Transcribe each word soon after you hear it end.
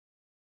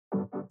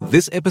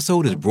This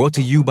episode is brought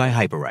to you by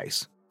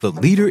Hyperice, the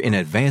leader in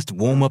advanced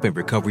warm-up and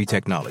recovery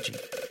technology.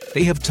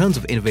 They have tons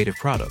of innovative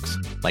products,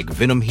 like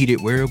Venom-heated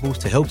wearables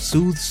to help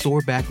soothe sore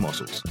back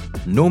muscles,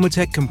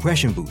 Normatec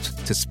compression boots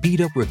to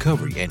speed up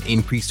recovery and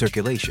increase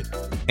circulation,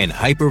 and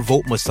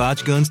Hypervolt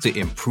massage guns to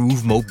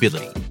improve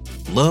mobility.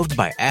 Loved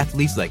by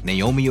athletes like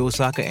Naomi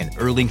Osaka and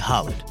Erling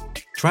Haaland.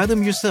 Try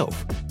them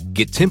yourself.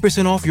 Get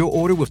 10% off your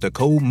order with the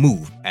code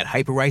MOVE at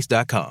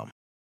hyperice.com.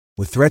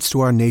 With threats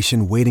to our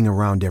nation waiting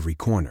around every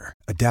corner,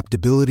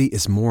 adaptability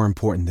is more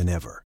important than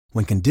ever.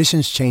 When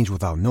conditions change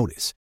without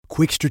notice,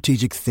 quick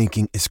strategic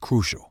thinking is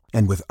crucial.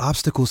 And with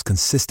obstacles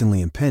consistently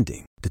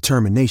impending,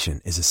 determination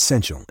is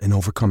essential in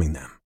overcoming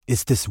them.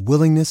 It's this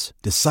willingness,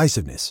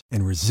 decisiveness,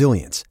 and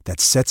resilience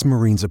that sets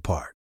Marines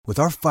apart. With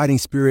our fighting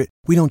spirit,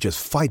 we don't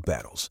just fight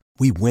battles,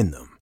 we win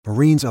them.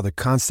 Marines are the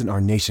constant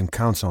our nation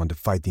counts on to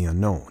fight the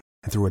unknown.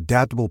 And through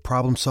adaptable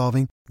problem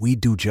solving, we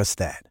do just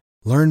that.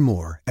 Learn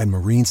more at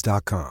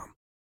marines.com.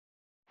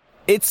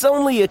 It's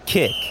only a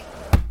kick,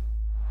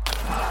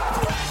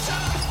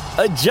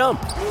 a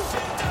jump,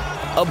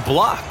 a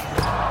block.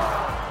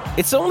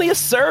 It's only a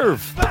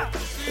serve.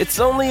 It's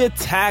only a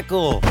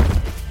tackle,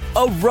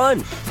 a run.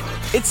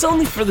 It's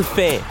only for the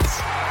fans.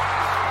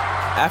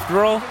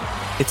 After all,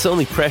 it's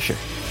only pressure.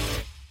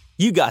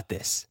 You got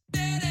this.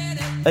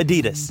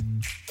 Adidas.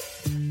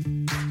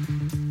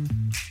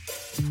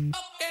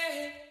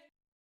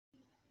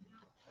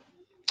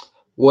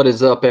 What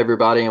is up,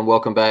 everybody, and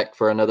welcome back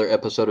for another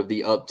episode of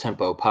the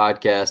Up-Tempo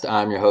Podcast.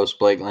 I'm your host,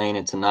 Blake Lane,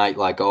 and tonight,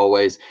 like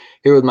always,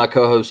 here with my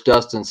co-host,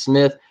 Dustin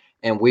Smith,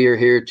 and we are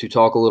here to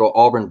talk a little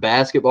Auburn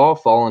basketball,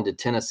 falling to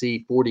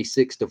Tennessee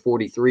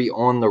 46-43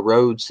 on the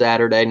road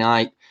Saturday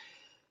night.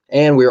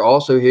 And we're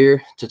also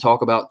here to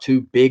talk about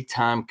two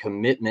big-time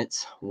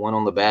commitments, one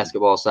on the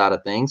basketball side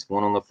of things,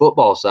 one on the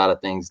football side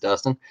of things,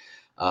 Dustin.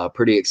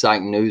 Pretty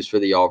exciting news for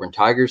the Auburn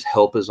Tigers.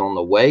 Help is on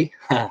the way.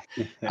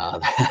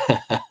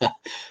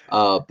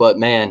 But,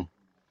 man,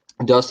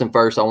 Dustin,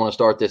 first, I want to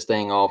start this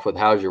thing off with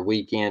how's your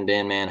weekend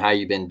been, man? How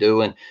you been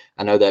doing?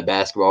 I know that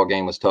basketball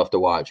game was tough to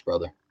watch,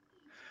 brother.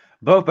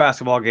 Both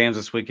basketball games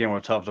this weekend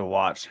were tough to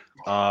watch.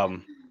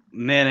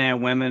 Men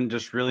and women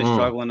just really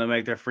struggling to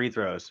make their free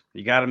throws.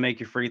 You got to make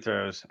your free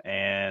throws,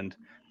 and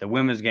the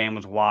women's game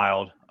was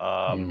wild.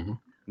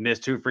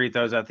 Missed two free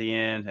throws at the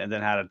end and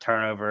then had a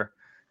turnover.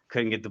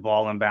 Couldn't get the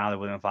ball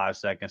inbounded within 5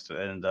 seconds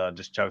and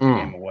just choked the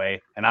game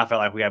away. And I felt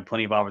like we had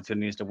plenty of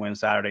opportunities to win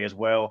Saturday as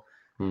well.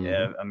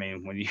 Yeah, I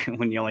mean, when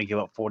you only give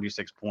up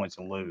 46 points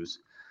and lose.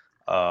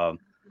 So,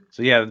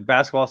 yeah, the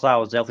basketball side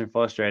was definitely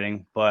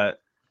frustrating, but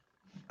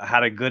I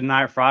had a good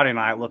night Friday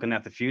night looking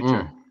at the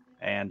future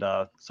and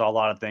saw a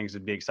lot of things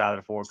to be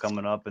excited for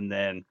coming up. And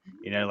then,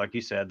 you know, like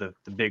you said, the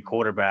big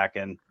quarterback.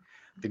 And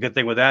the good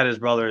thing with that is,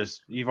 brother,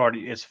 is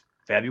it's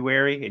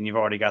February and you've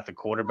already got the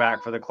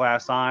quarterback for the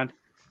class signed.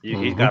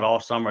 He's got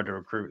all summer to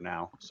recruit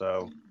now.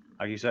 So,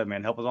 like you said,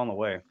 man, help is on the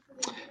way.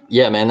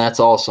 Yeah, man, that's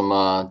awesome.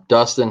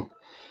 Dustin,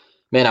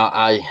 man,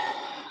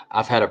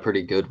 I've had a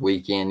pretty good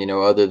weekend, you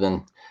know, other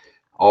than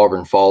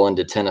Auburn falling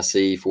to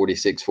Tennessee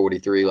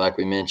 46-43, like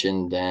we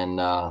mentioned.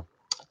 And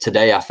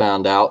today I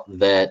found out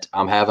that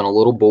I'm having a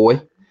little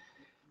boy,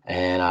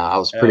 and I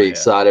was pretty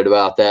excited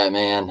about that,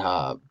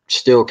 man.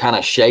 Still kind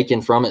of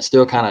shaking from it,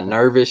 still kind of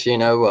nervous, you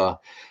know,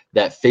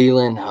 that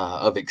feeling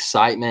of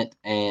excitement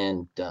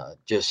and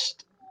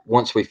just –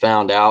 once we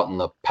found out and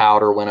the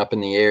powder went up in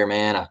the air,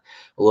 man, I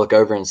look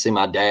over and see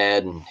my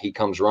dad, and he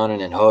comes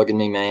running and hugging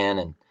me, man.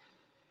 And,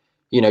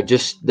 you know,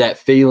 just that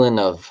feeling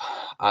of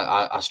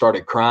I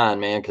started crying,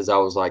 man, because I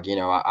was like, you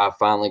know, I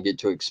finally get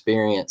to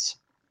experience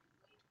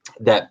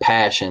that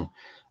passion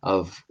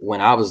of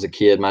when I was a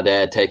kid, my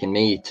dad taking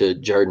me to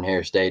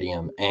Jordan-Hare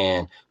Stadium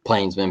and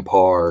Plainsman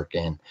Park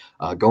and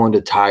going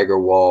to Tiger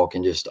Walk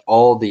and just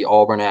all the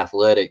Auburn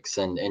athletics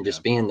and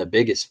just being the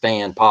biggest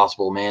fan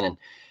possible, man.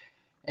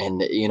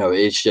 And you know,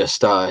 it's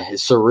just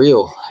it's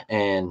surreal,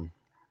 and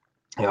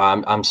you know,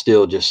 I'm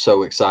still just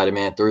so excited,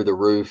 man, through the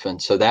roof.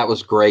 And so that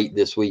was great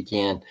this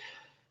weekend.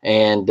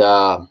 And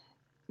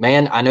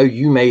man, I know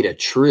you made a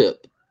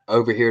trip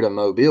over here to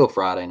Mobile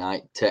Friday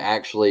night to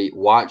actually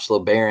watch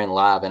LeBaron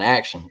live in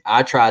action.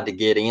 I tried to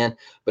get in,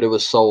 but it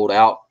was sold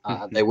out.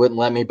 They wouldn't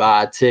let me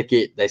buy a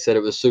ticket. They said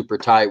it was super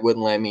tight,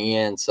 wouldn't let me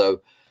in.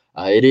 So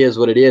it is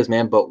what it is,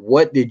 man. But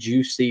what did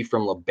you see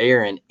from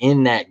LeBaron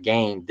in that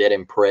game that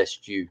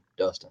impressed you,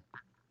 Dustin?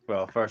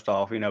 Well, first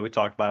off, you know, we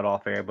talked about it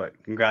off air, but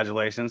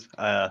congratulations.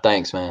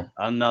 Thanks, man.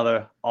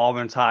 Another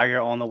Auburn Tiger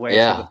on the way to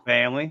the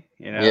family.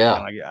 You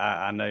know,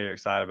 I know you're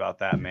excited about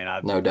that,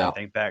 man. No doubt. I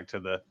think back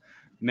to the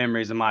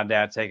memories of my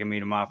dad taking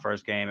me to my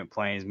first game at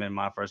Plainsman,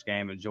 my first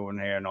game at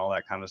Jordan-Hare and all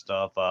that kind of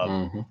stuff.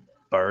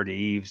 Bird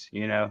Eves,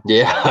 you know.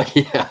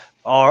 Yeah.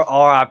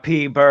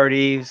 R.I.P. Bird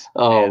Eves.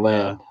 Oh,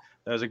 man.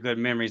 Those are good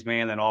memories,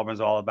 man. And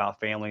Auburn's all about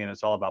family, and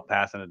it's all about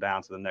passing it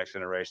down to the next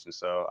generation.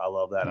 So I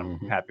love that. I'm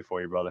happy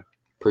for you, brother.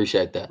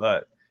 Appreciate that.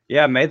 But,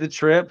 yeah, made the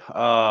trip,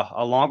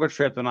 a longer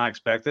trip than I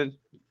expected.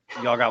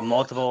 Y'all got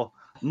multiple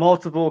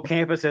multiple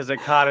campuses at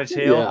Cottage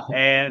Hill,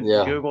 and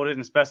Yeah. Google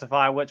didn't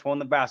specify which one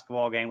the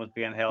basketball game was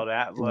being held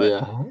at, but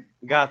Yeah.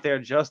 got there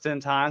just in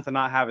time to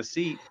not have a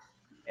seat.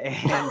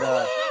 And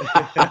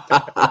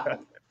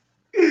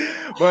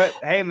but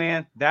hey,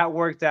 man, that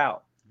worked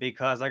out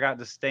because I got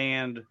to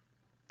stand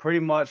pretty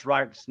much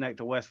right next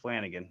to Wes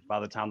Flanagan by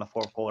the time the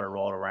fourth quarter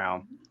rolled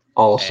around.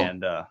 Awesome.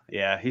 And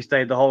yeah, he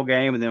stayed the whole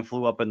game and then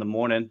flew up in the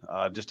morning.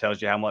 Just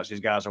tells you how much these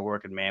guys are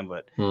working, man.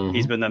 But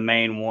he's been the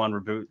main one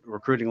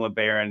recruiting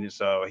LeBaron,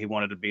 so he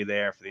wanted to be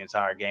there for the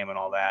entire game and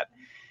all that.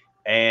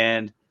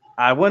 And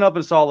I went up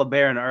and saw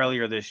LeBaron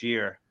earlier this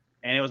year,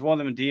 and it was one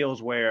of them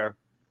deals where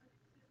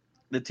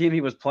the team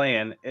he was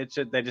playing, they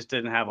just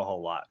didn't have a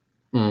whole lot.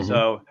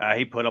 So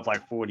he put up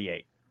like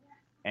 48.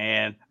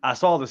 And I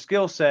saw the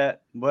skill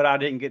set, but I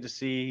didn't get to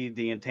see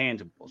the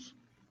intangibles.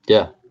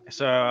 Yeah.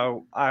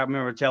 So I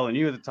remember telling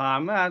you at the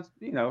time,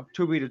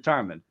 to be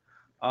determined.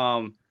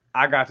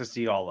 I got to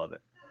see all of it.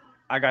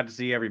 I got to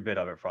see every bit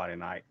of it Friday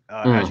night.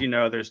 As you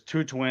know, there's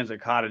two twins at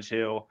Cottage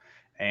Hill,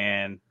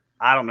 and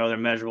I don't know their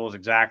measurables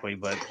exactly,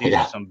 but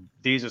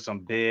these are some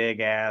big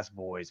ass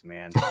boys,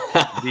 man.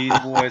 These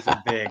boys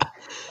are big.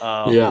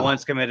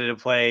 One's committed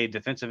to play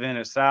defensive end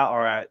at South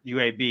or at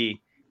UAB,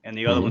 and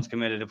the other one's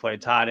committed to play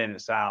tight end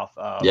at South.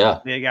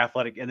 Big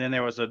athletic. And then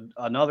there was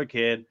another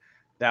kid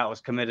that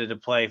was committed to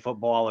play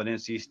football at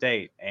NC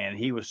State, and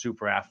he was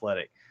super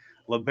athletic.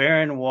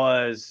 LeBaron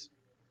was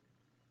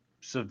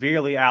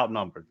severely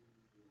outnumbered.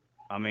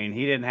 I mean,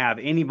 he didn't have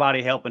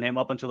anybody helping him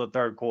up until the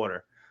third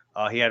quarter.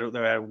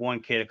 There had one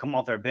kid come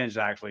off their bench,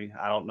 actually.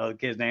 I don't know the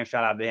kid's name.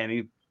 Shout out to him.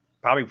 He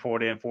probably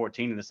poured in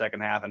 14 in the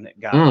second half and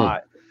got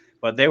hot.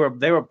 But they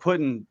were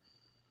putting –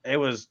 it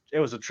was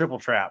a triple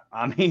trap.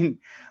 I mean,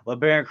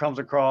 LeBaron comes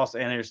across,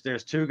 and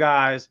there's two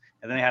guys,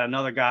 and then they had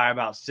another guy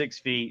about 6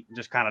 feet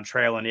just kind of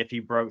trailing if he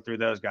broke through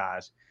those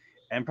guys.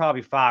 And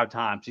probably 5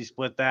 times. He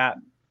split that,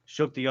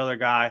 shook the other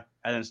guy,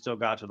 and then still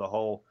got to the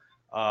hole.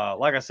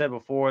 Like I said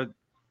before,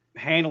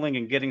 handling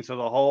and getting to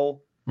the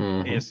hole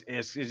is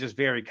just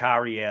very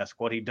Kyrie-esque.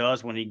 What he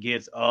does when he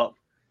gets up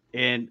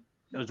in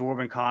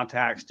absorbing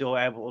contact, still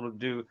able to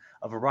do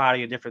a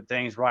variety of different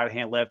things, right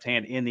hand, left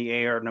hand, in the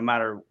air, no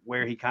matter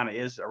where he kind of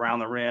is around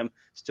the rim,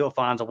 still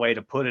finds a way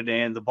to put it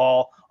in. The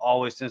ball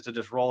always tends to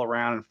just roll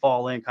around and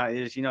fall in.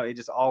 It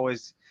just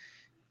always.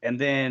 And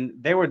then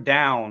they were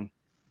down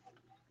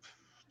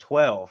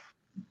 12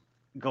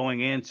 going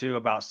into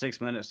about 6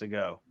 minutes to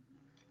go.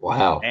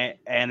 Wow.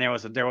 And there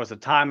was a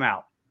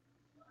timeout.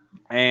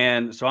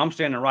 And so I'm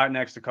standing right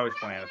next to Coach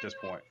Plant at this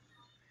point.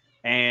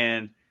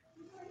 And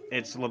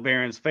it's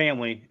LeBaron's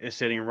family is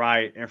sitting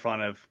right in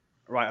front of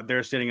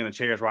they're sitting in the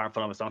chairs right in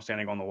front of us. I'm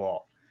standing on the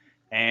wall.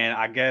 And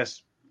I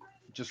guess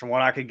just from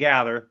what I could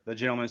gather, the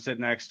gentleman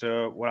sitting next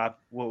to what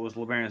was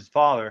LeBaron's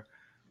father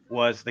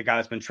was the guy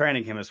that's been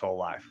training him his whole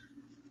life.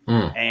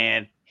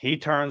 And he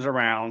turns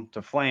around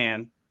to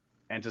Flan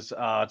and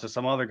to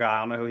some other guy, I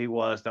don't know who he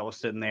was, that was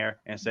sitting there,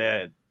 and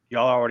said,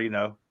 "Y'all already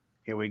know,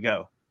 here we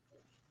go."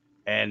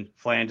 And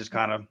Flan just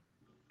kind of,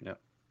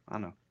 I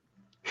know.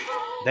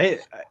 They,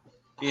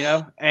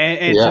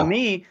 and to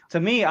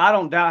me, I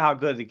don't doubt how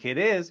good the kid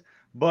is,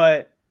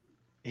 but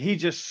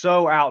he's just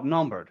so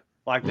outnumbered.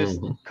 Like this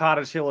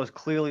Cottage Hill is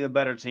clearly a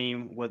better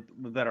team with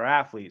better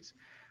athletes.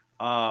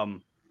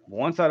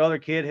 Once that other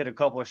kid hit a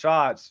couple of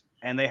shots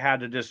and they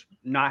had to just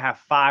not have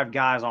 5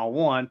 guys on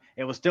one,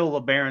 it was still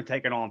LeBaron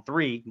taking on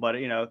 3, but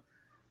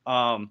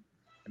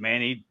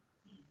man,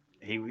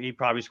 he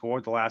probably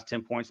scored the last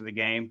 10 points of the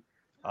game.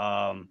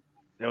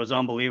 It was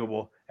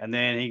unbelievable. And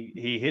then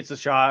he hits a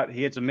shot.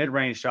 He hits a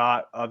mid-range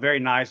shot, very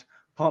nice.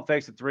 Pump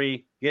fakes a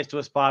 3, gets to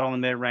a spot on the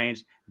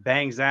mid-range,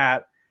 bangs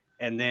that,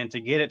 and then to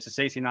get it to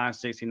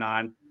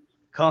 69-69,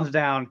 comes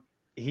down.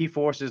 He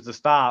forces the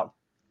stop,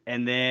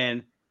 and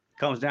then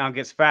comes down,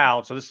 gets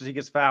fouled. So he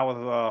gets fouled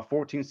with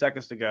 14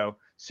 seconds to go,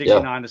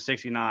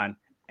 69-69.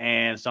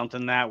 And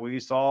something that we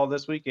saw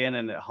this weekend,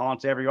 and it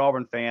haunts every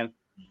Auburn fan,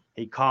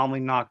 he calmly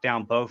knocked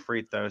down both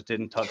free throws,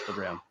 didn't touch the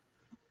rim.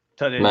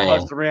 Didn't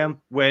touch the rim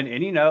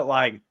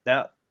like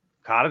that.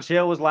 Cottage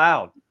Hill was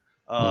loud.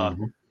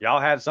 Y'all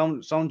had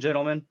some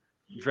gentleman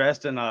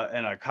dressed in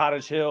a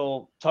Cottage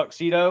Hill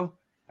tuxedo,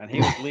 and he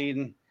was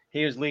leading.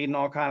 He was leading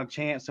all kind of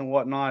chants and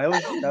whatnot. It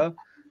was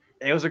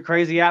it was a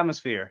crazy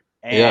atmosphere.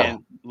 And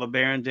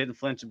LeBaron didn't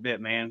flinch a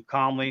bit, man.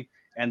 Calmly.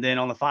 And then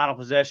on the final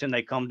possession,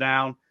 they come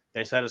down.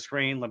 They set a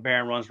screen.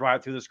 LeBaron runs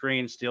right through the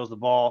screen, steals the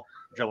ball,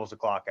 dribbles the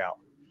clock out.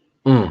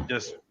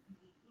 Just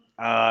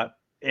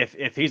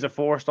if he's a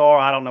 4-star,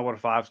 I don't know what a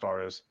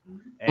 5-star is.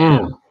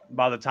 And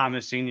by the time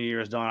his senior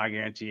year is done, I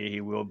guarantee you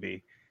he will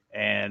be.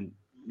 And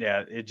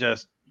yeah,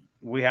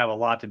 we have a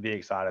lot to be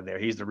excited there.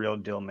 He's the real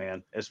deal,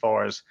 man. As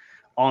far as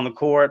on the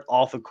court,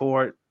 off the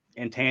court,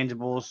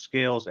 intangibles,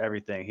 skills,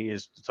 everything. He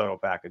is the total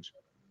package.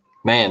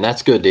 Man,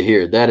 that's good to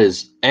hear. That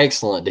is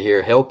excellent to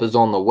hear. Help is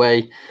on the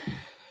way.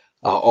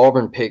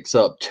 Auburn picks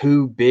up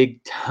 2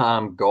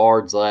 big-time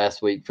guards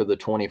last week for the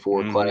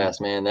 24 class,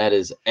 man. That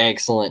is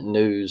excellent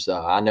news.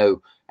 I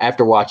know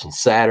after watching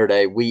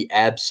Saturday, we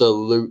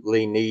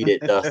absolutely need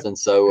it, Dustin.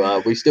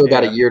 So we still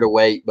got a year to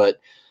wait,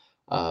 but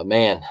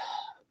Man,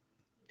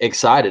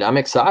 excited. I'm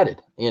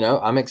excited.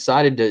 I'm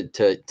excited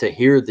to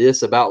hear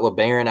this about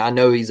LeBaron. I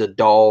know he's a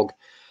dog.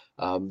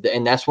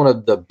 And that's one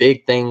of the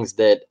big things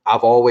that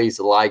I've always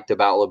liked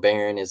about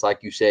LeBaron is,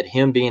 like you said,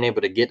 him being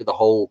able to get to the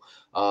hole,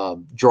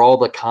 draw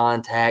the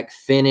contact,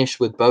 finish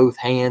with both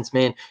hands.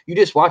 Man, you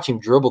just watch him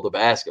dribble the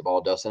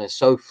basketball, Dustin. It's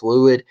so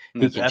fluid.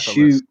 And He it's can effortless.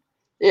 shoot.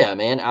 Yeah,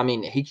 man. I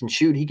mean, he can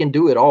shoot. He can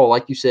do it all.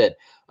 Like you said,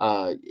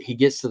 he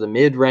gets to the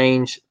mid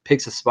range,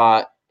 picks a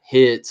spot,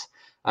 hits.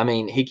 I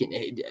mean,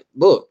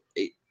 look.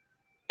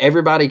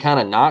 Everybody kind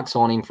of knocks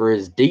on him for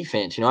his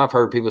defense. I've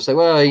heard people say,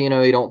 well, he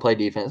don't play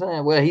defense.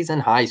 Well, he's in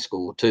high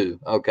school too.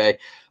 Okay.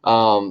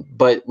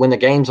 But when the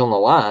game's on the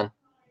line,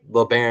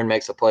 LeBaron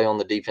makes a play on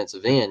the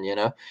defensive end,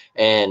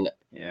 and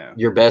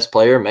your best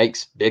player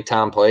makes big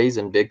time plays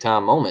and big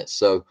time moments.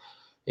 So,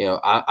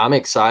 I'm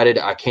excited.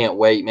 I can't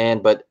wait,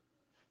 man. But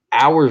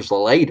hours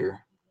later,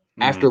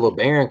 after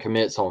LeBaron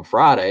commits on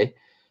Friday,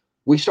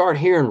 we start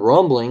hearing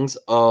rumblings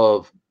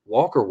of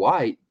Walker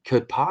White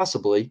could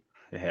possibly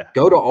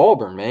go to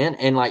Auburn, man.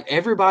 And like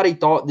everybody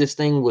thought this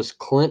thing was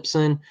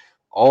Clemson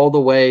all the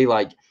way.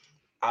 Like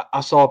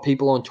I saw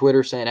people on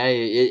Twitter saying,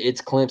 hey,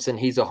 it's Clemson.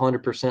 He's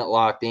 100%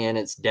 locked in.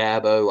 It's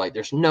Dabo. Like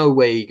there's no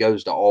way he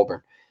goes to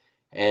Auburn.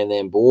 And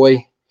then,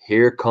 boy,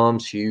 here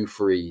comes Hugh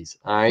Freeze.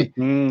 All right.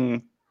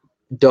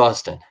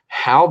 Dustin,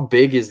 how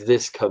big is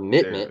this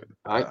commitment?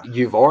 All right?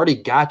 You've already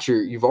got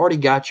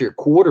your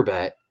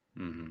quarterback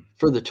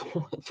for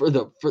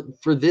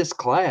this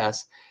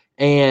class.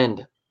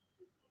 And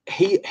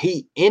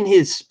he in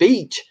his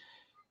speech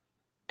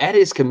at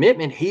his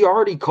commitment, he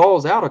already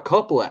calls out a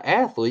couple of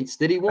athletes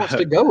that he wants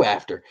to go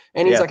after.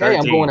 And he's like,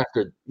 13. Hey,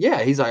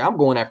 I'm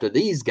going after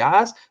these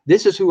guys.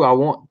 This is who I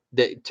want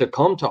to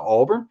come to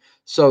Auburn.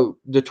 So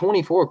the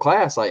 24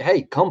 class, like,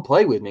 hey, come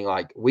play with me.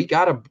 Like, we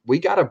gotta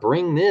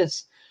bring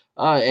this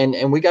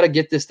and we gotta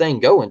get this thing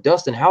going.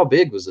 Dustin, how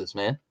big was this,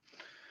 man?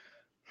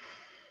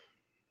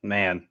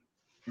 Man,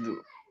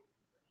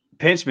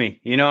 pinch me.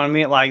 You know what I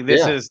mean? Like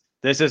this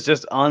is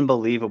just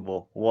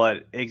unbelievable.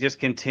 What it just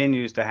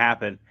continues to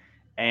happen.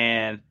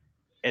 And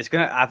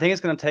I think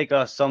it's gonna take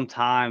us some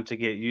time to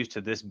get used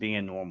to this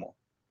being normal.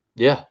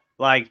 Yeah.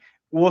 Like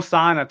we'll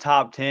sign a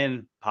top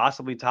 10,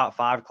 possibly top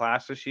 5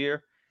 class this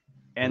year.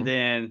 And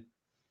then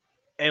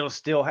it'll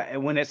still,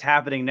 when it's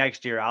happening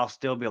next year, I'll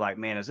still be like,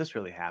 man, is this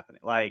really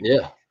happening? Like,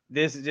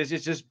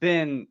 it's just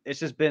been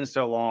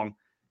so long.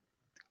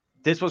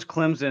 This was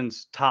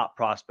Clemson's top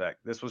prospect.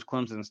 This was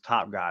Clemson's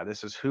top guy.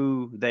 This is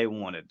who they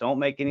wanted. Don't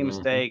make any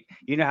mistake.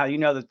 You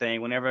know the thing.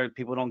 Whenever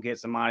people don't get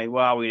somebody,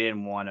 well, we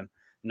didn't want him.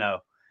 No.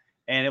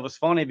 And it was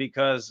funny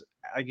because,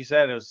 like you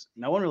said,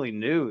 no one really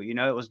knew.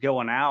 It was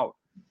going out.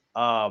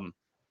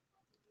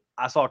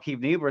 I saw Keith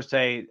Niebuhr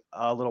say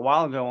a little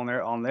while ago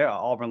on their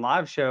Auburn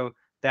Live show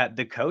that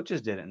the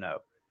coaches didn't know.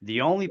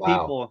 The only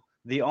people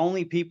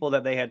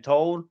that they had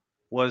told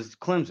was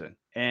Clemson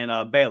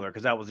and Baylor,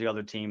 because that was the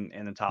other team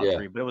in the top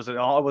 3. But it was an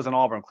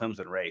Auburn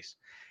Clemson race.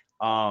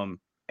 And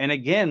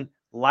again,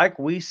 like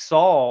we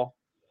saw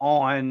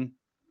on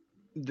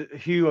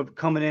Hugh of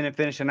coming in and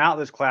finishing out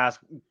this class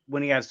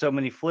when he had so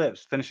many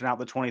flips, finishing out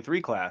the 23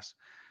 class.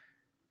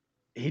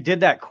 He did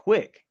that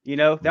quick.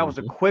 That was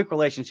a quick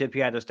relationship he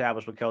had to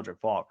establish with Keldrick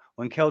Falk.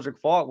 When Keldrick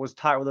Falk was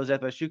tight with those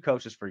FSU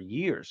coaches for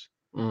years.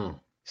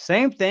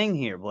 Same thing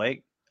here,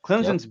 Blake.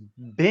 Clemson's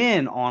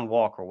been on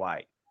Walker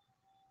White.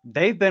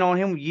 They've been on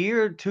him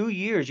 2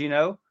 years,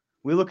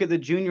 We look at the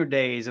junior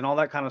days and all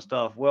that kind of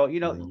stuff. Well,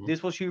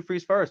 this was Hugh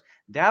Freeze first.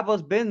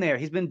 Dabo's been there.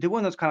 He's been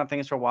doing those kind of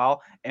things for a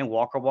while, and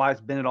Walker White's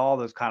been at all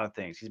those kind of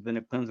things. He's been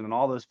at Clemson and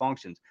all those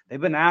functions.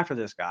 They've been after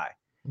this guy.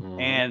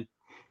 And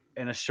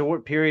in a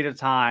short period of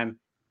time,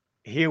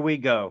 here we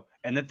go.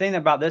 And the thing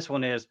about this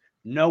one is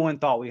no one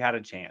thought we had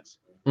a chance.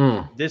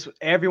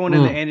 Everyone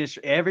in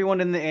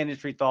the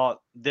industry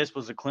thought this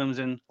was a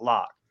Clemson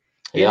lock.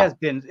 It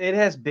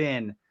has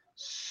been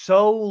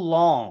so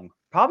long,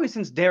 probably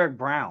since Derek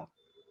Brown,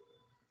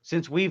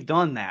 since we've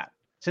done that,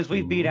 since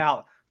we've beat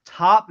out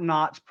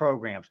top-notch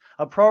programs,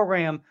 a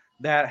program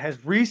that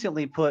has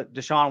recently put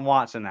Deshaun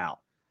Watson out.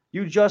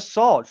 You just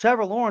saw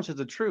Trevor Lawrence is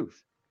the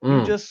truth.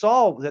 You just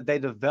saw that they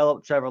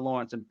developed Trevor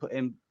Lawrence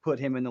and put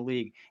him in the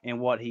league and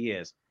what he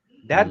is.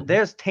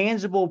 There's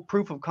tangible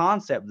proof of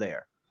concept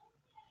there.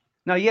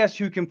 Now, yes,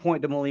 you can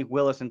point to Malik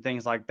Willis and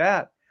things like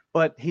that,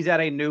 but he's at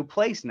a new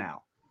place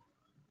now.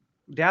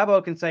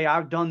 Dabo can say,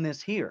 I've done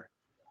this here.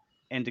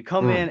 And to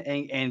come in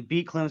and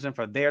beat Clemson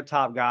for their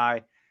top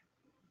guy,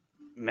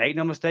 make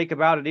no mistake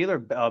about it either.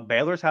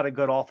 Baylor's had a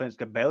good offense.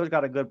 Baylor's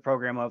got a good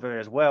program over there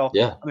as well.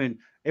 Yeah. I mean,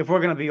 if we're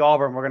going to be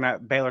Auburn,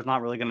 Baylor's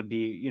not really going to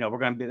be,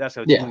 that's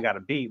the team we got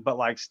to beat. But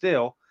like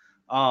still,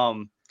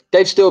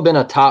 they've still been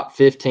a top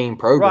 15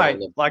 program. Right.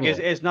 Like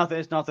it's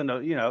nothing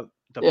to,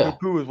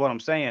 poo-poo is what I'm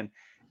saying.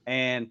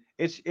 And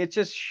it's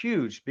just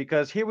huge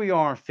because here we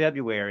are in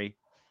February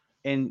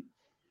and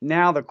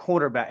now the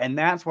quarterback, and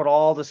that's what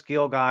all the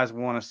skill guys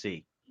want to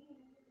see.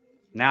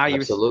 Now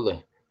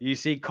you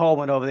see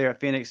Coleman over there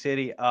at Phoenix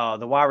City,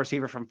 the wide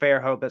receiver from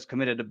Fairhope that's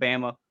committed to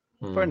Bama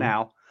for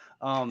now.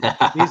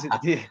 These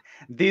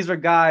these are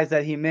guys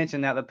that he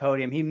mentioned at the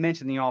podium. He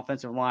mentioned the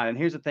offensive line. And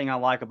here's the thing I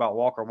like about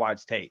Walker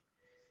White's tape.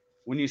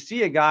 When you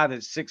see a guy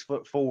that's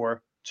 6'4",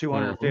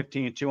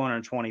 215,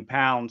 220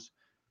 pounds,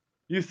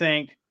 you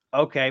think,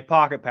 okay,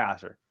 pocket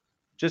passer.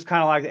 Just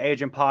kind of like the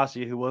Adrian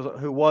Posse, who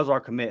was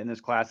our commit in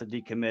this class that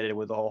decommitted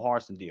with the whole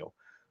Harsin deal.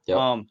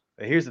 Yep.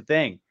 But here's the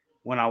thing.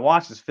 When I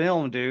watch this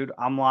film, dude,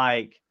 I'm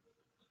like,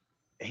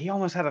 he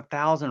almost had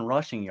 1,000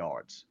 rushing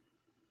yards.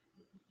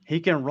 He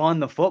can run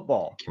the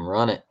football. Can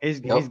run it. He's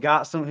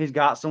got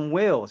some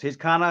wheels.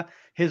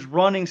 His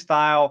running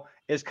style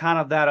is kind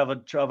of that of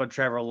a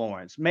Trevor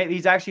Lawrence. Maybe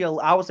he's actually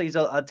I would say he's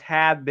a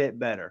tad bit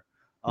better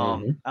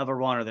of a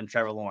runner than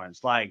Trevor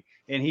Lawrence. Like,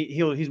 and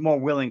he's more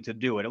willing to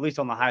do it, at least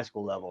on the high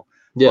school level.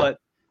 Yeah. But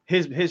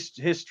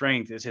his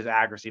strength is his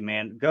accuracy,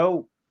 man.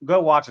 Go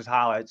watch his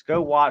highlights.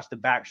 Go watch the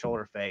back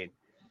shoulder fade.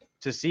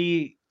 To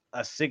see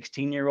a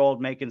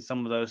 16-year-old making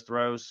some of those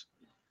throws,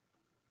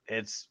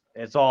 it's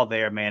all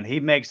there, man. He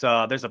makes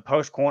there's a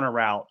post corner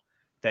route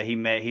that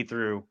he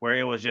threw where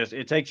it was just,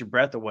 it takes your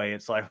breath away.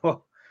 It's like,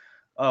 oh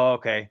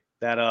okay.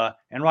 That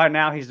and right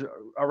now he's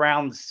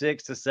around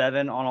 6 to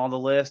 7 on all the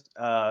list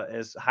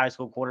as high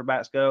school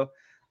quarterbacks go.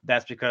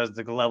 That's because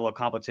the level of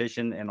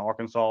competition in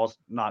Arkansas is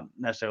not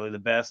necessarily the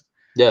best.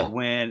 Yeah.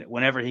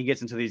 Whenever he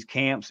gets into these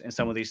camps and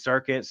some of these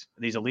circuits,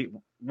 these elite,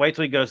 wait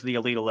till he goes to the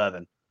Elite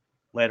 11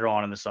 later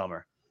on in the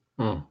summer.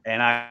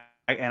 And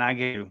I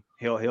get you,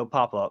 he'll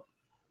pop up.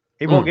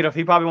 He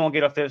probably won't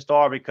get a 5th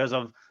star because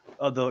of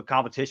the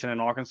competition in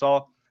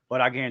Arkansas, but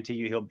I guarantee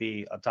you he'll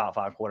be a top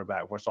 5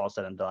 quarterback before it's all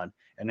said and done.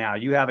 And now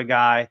you have a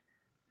guy,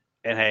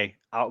 and hey,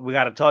 we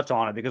got to touch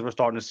on it because we're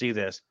starting to see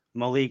this.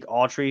 Malik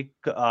Autry,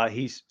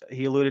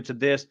 he alluded to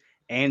this,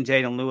 and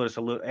Jaden Lewis.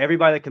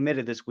 Everybody that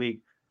committed this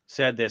week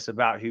said this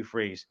about Hugh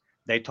Freeze.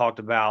 They talked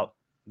about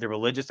the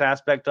religious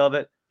aspect of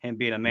it, him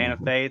being a man of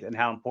faith, and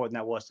how important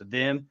that was to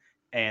them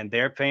and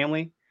their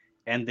family.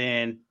 And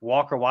then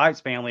Walker White's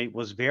family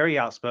was very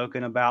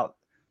outspoken about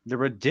the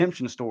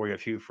redemption story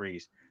of Hugh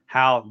Freeze,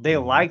 how they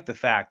like the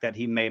fact that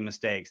he made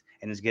mistakes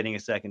and is getting a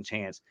second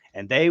chance.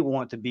 And they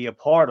want to be a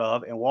part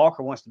of, and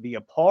Walker wants to be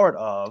a part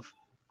of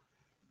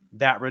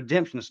that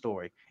redemption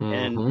story.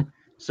 And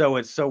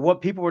so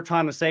what people were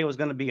trying to say was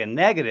going to be a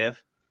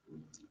negative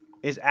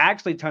is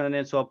actually turning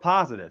into a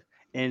positive.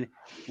 And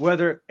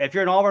if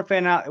you're an Auburn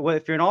fan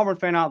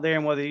out there,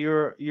 and whether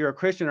you're a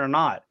Christian or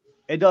not,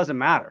 it doesn't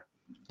matter.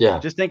 Yeah.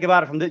 Just think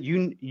about it from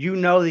you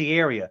know the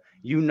area.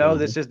 You know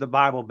this is the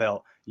Bible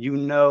Belt. You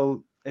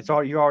know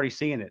you're already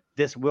seeing it.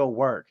 This will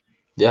work.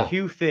 Yeah.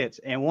 Hugh fits.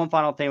 And one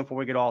final thing before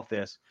we get off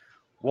this.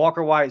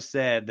 Walker White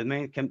said the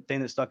main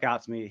thing that stuck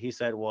out to me, he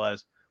said,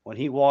 was when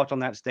he walked on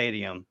that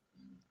stadium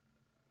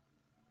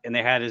and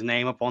they had his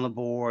name up on the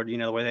board, you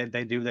know, the way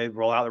they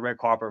roll out the red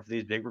carpet for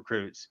these big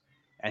recruits.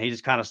 And he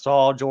just kind of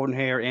saw Jordan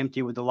Hare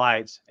empty with the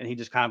lights, and he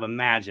just kind of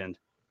imagined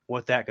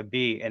what that could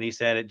be. And he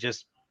said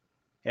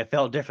it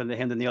felt different to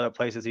him than the other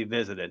places he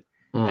visited.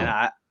 And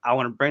I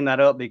want to bring that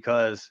up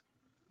because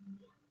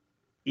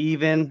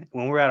even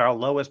when we're at our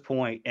lowest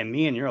point, and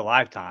me in your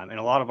lifetime, and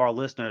a lot of our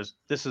listeners,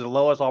 this is the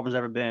lowest Auburn's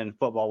ever been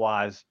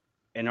football-wise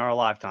in our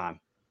lifetime.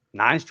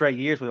 9 straight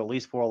years with at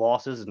least 4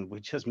 losses, and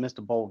we just missed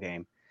a bowl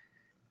game.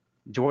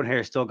 Jordan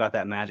Hare still got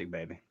that magic,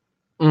 baby.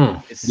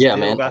 It's still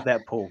man. Got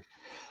that pull.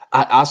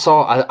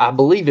 I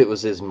believe it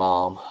was his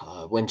mom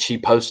when she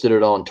posted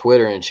it on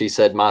Twitter, and she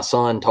said, my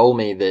son told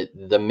me that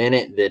the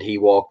minute that he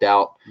walked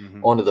out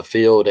onto the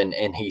field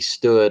and he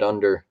stood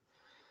under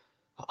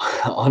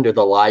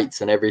the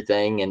lights and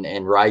everything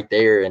and right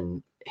there,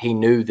 and he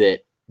knew that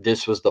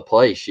this was the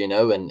place, you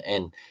know,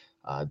 and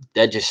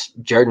that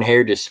just Jordan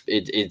Hare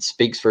it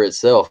speaks for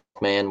itself,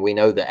 man. We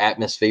know the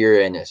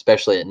atmosphere, and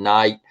especially at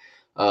night,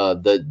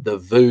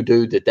 the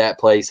voodoo that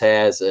place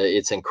has,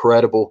 it's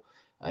incredible.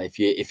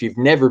 If you've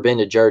never been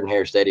to Jordan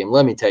Hare Stadium,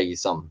 let me tell you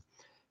something.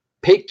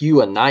 Pick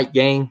you a night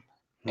game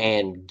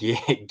and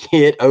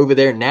get over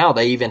there. Now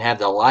they even have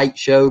the light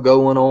show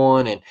going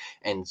on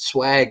and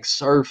swag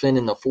surfing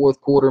in the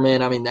fourth quarter,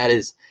 man. I mean,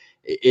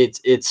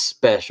 it's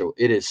special.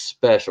 It is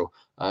special.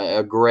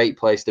 A great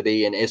place to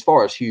be. And as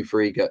far as Hugh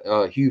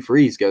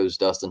Freeze goes,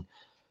 Dustin,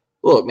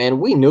 look, man,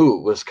 we knew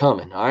it was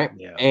coming. All right.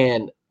 Yeah.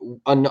 And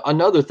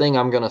another thing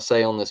I'm going to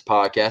say on this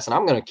podcast, and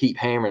I'm going to keep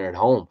hammering it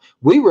home.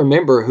 We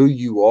remember who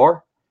you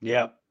are.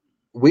 Yeah.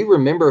 We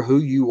remember who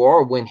you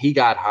are when he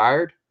got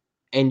hired,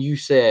 and you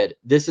said,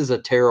 this is a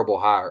terrible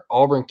hire.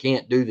 Auburn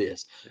can't do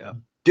this. Yeah.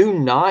 Do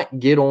not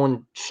get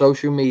on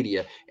social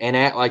media and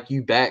act like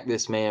you back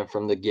this man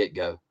from the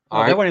get-go.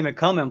 All right? They weren't even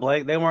coming,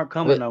 Blake. They weren't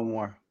coming no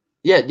more.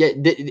 Yeah.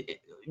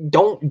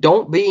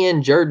 Don't be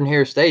in Jordan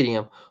Hare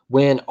Stadium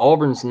when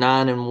Auburn's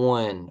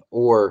 9-1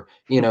 or,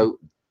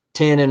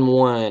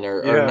 10-1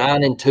 or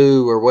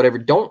 9-2 or whatever.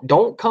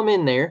 Don't come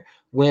in there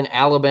when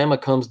Alabama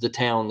comes to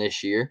town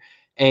this year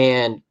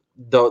and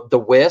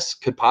the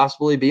West could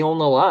possibly be on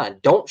the line.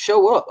 Don't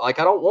show up. Like,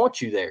 I don't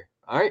want you there.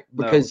 All right.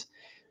 Because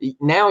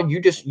now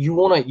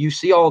you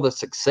see all the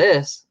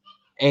success.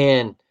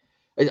 And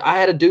I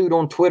had a dude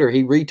on Twitter.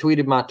 He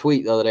retweeted my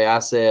tweet the other day. I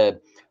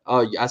said,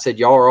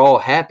 y'all are all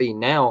happy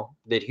now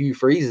that Hugh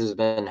Freeze has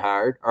been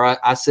hired. Or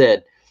I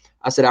said,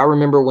 I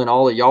remember when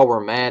all of y'all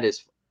were mad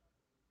as,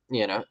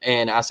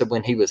 and I said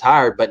when he was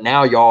hired, but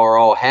now y'all are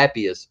all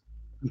happy as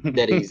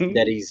that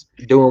he's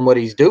doing what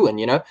he's doing,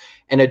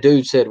 And a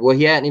dude said, well,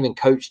 he hadn't even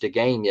coached a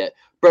game yet.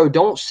 Bro,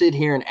 don't sit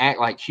here and act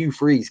like Hugh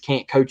Freeze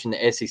can't coach in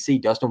the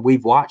SEC, Dustin.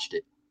 We've watched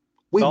it.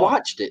 We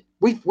watched it.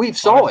 We've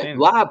saw it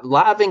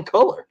live in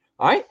color.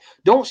 All right.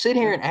 Don't sit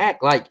here and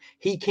act like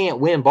he can't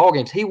win ball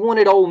games. He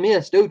wanted Ole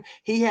Miss, dude.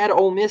 He had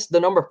Ole Miss, the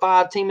number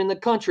 5 team in the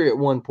country at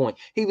one point.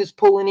 He was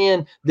pulling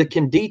in the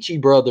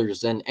Kandichi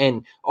brothers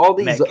and all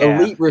these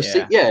elite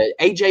receivers. Yeah,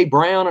 AJ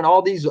Brown and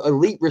all these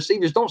elite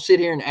receivers. Don't sit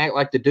here and act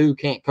like the dude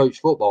can't coach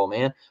football,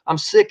 man. I'm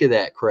sick of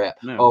that crap.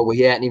 No. Oh,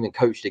 we hadn't even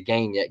coached a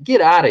game yet. Get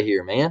out of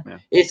here, man. Yeah.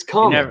 It's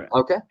coming.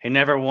 He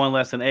never won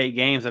less than 8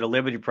 games at a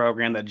Liberty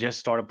program that just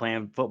started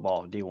playing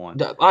football D1.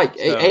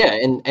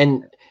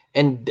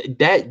 And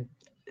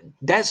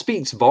that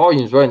speaks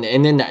volumes, bro.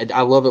 And then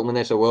I love it when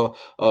they say, well,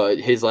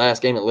 his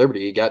last game at Liberty,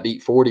 he got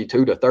beat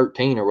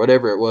 42-13 or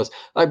whatever it was.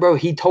 Like, bro,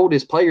 he told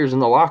his players in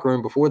the locker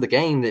room before the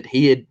game that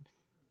he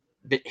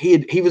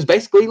was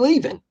basically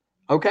leaving.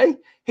 Okay.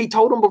 He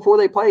told them before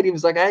they played, he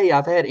was like, hey,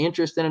 I've had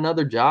interest in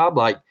another job.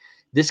 Like,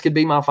 this could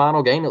be my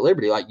final game at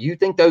Liberty. Like, you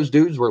think those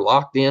dudes were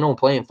locked in on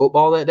playing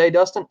football that day,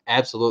 Dustin?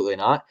 Absolutely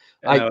not.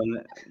 Like,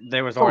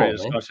 there was already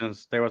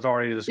discussions. There was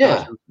already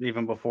discussions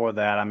even before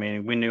that. I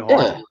mean, we knew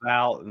Hart was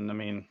out, and I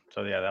mean,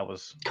 so that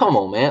was. Come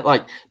on, man.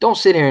 Like, don't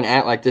sit here and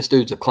act like this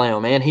dude's a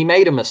clown, man. He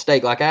made a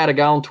mistake. Like, I had a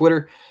guy on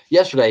Twitter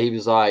yesterday. He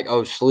was like,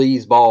 "Oh,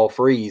 sleazeball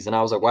freeze," and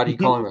I was like, "Why do you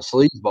call him a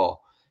sleazeball?"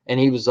 And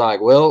he was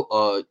like,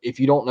 well, if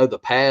you don't know the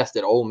past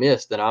at Ole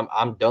Miss, then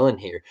I'm done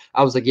here.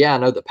 I was like, yeah, I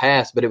know the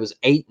past, but it was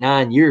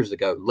 8-9 years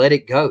ago. Let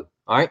it go.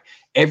 All right.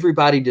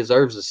 Everybody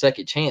deserves a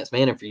second chance,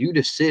 man. And for you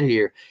to sit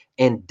here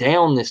and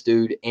down this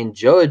dude and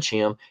judge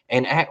him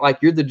and act like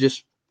you're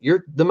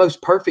the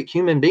most perfect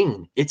human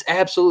being. It's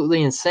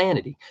absolutely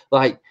insanity.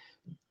 Like,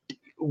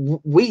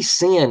 we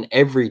sin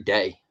every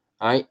day.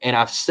 All right. And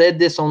I've said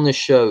this on this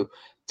show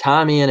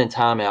time in and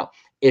time out.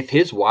 If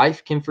his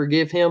wife can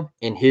forgive him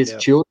and his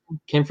children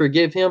can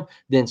forgive him,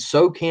 then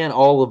so can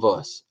all of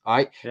us. All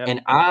right. Yep.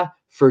 And I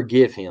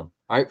forgive him.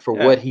 All right. For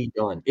what he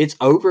done. It's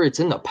over. It's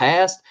in the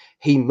past.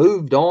 He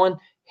moved on.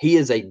 He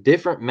is a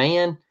different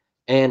man.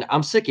 And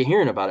I'm sick of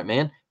hearing about it,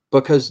 man,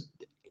 because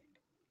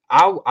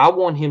I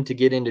want him to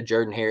get into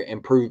Jordan-Hare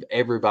and prove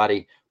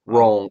everybody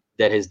wrong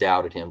that has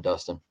doubted him,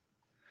 Dustin.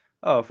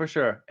 Oh, for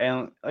sure.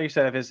 And like you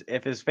said,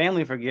 if his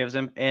family forgives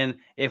him, and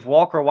if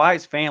Walker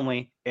White's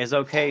family is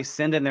okay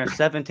sending their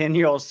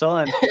 17-year-old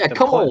son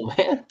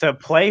to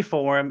play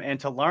for him and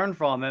to learn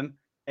from him,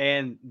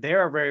 and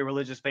they're a very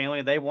religious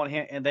family, they want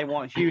him and they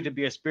want Hugh to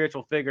be a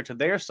spiritual figure to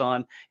their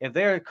son. If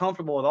they're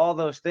comfortable with all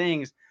those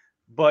things,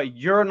 but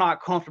you're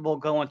not comfortable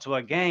going to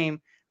a game,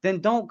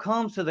 then don't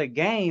come to the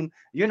game.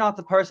 You're not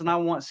the person I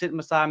want sitting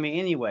beside me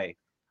anyway.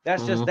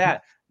 That's just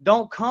that.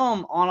 Don't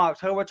come on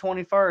October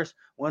 21st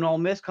when Ole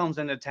Miss comes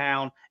into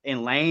town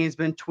and Lane's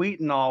been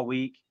tweeting all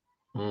week,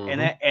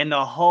 and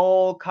the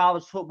whole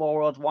college football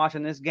world's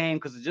watching this game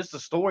because it's just the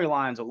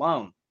storylines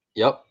alone.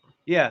 Yep.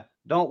 Yeah.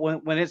 Don't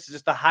when it's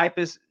just the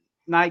hypest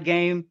night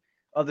game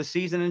of the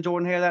season in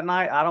Jordan-Hare that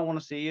night. I don't want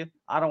to see you.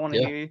 I don't want to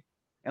hear you.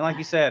 And like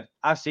you said,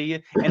 I see you.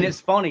 And it's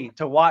funny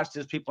to watch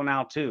these people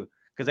now too,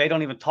 because they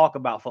don't even talk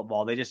about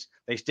football. They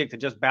stick to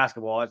just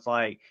basketball. It's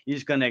like you're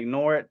just gonna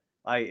ignore it.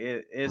 Like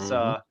it's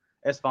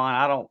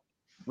fine.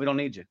 We don't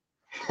need you.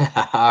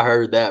 I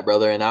heard that,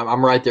 brother, and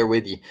I'm right there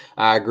with you.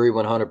 I agree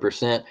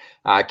 100%.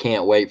 I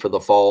can't wait for the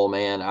fall,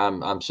 man.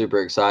 I'm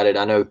super excited.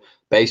 I know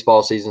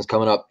baseball season's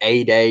coming up.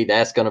 A-Day,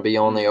 that's going to be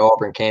on the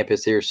Auburn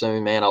campus here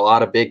soon, man. A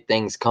lot of big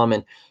things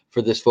coming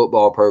for this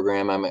football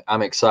program.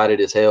 I'm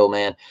excited as hell,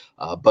 man.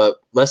 But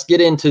let's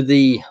get into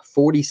the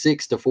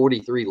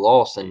 46-43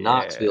 loss in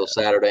Knoxville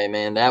Saturday,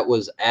 man. That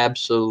was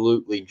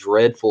absolutely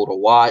dreadful to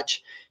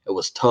watch. It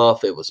was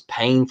tough. It was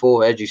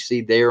painful, as you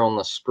see there on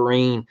the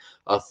screen,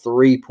 a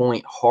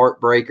 3-point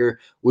heartbreaker.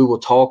 We will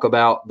talk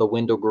about the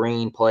Wendell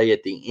Green play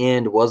at the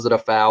end. Was it a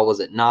foul? Was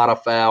it not a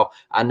foul?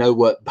 I know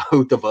what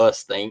both of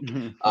us think,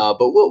 but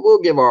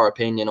we'll give our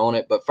opinion on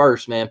it. But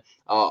first, man,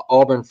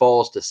 Auburn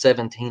falls to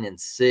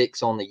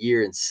 17-6 on the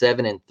year and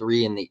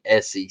 7-3 in the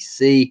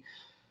SEC.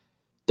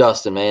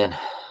 Dustin, man,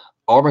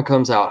 Auburn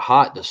comes out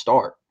hot to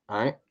start,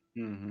 all right?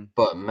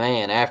 But,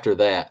 man, after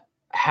that,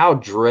 how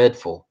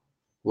dreadful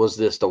was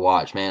this to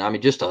watch, man? I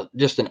mean, just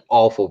an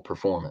awful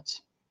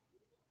performance.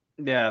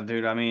 Yeah,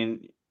 dude. I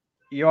mean,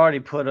 you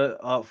already put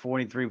up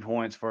 43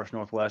 points First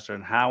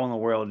Northwestern. How in the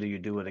world do you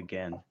do it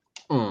again?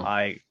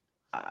 Like,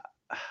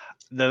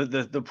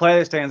 the play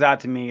that stands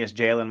out to me is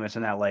Jalen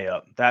missing that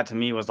layup. That to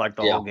me was like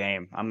the whole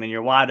game. I mean,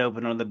 you're wide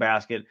open under the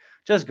basket.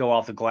 Just go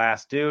off the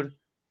glass, dude.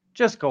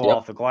 Just go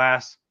off the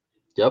glass.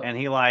 Yep. And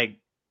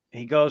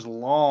he goes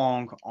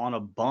long on a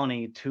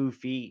bunny 2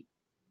 feet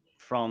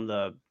from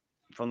the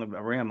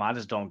rim. I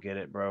just don't get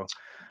it, bro.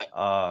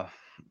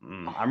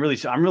 I'm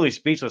really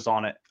speechless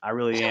on it. I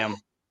really am.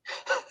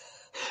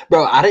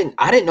 Bro, I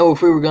didn't know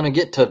if we were going to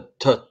get to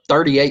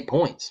 38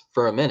 points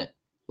for a minute.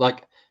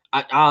 Like,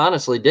 I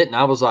honestly didn't.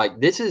 I was like,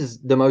 this is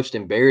the most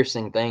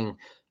embarrassing thing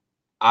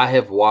I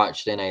have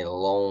watched in a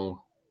long,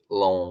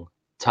 long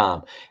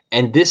time.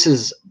 And this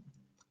is,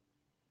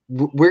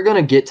 we're going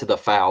to get to the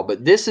foul,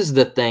 but this is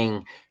the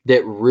thing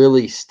that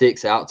really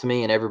sticks out to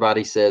me. And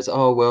everybody says,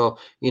 oh, well,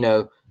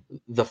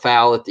 the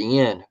foul at the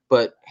end.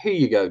 But here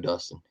you go,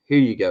 Dustin. Here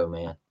you go,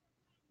 man.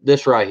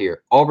 This right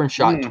here. Auburn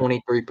shot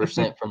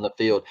 23% from the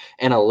field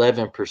and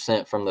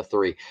 11% from the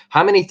three.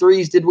 How many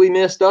threes did we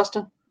miss,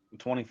 Dustin?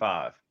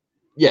 25.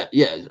 Yeah.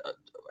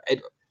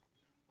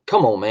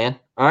 Come on, man.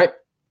 All right.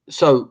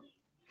 So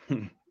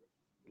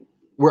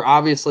we're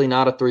obviously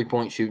not a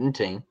three-point shooting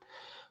team.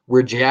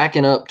 We're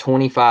jacking up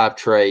 25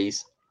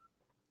 trays.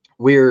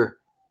 We're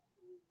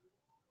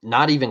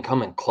not even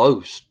coming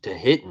close to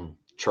hitting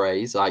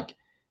trays. Like,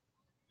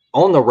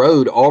 on the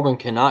road, Auburn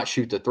cannot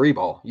shoot the three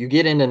ball. You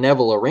get into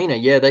Neville Arena,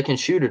 yeah, they can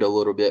shoot it a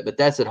little bit, but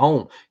that's at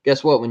home.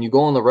 Guess what? When you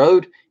go on the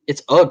road,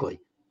 it's ugly.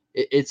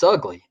 It's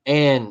ugly.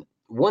 And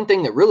one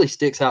thing that really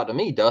sticks out to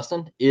me,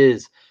 Dustin,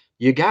 is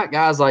you got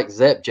guys like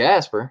Zep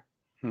Jasper,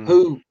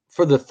 who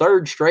for the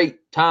third straight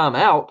time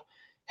out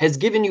has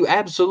given you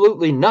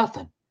absolutely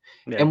nothing.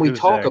 Yeah, and we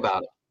talk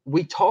about it.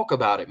 We talk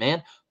about it,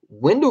 man.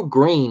 Wendell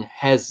Green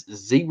has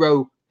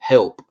zero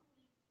help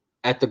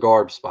at the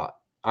guard spot.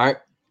 All right.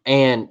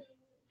 And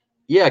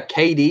yeah,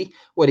 KD,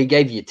 he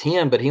gave you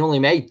 10, but he only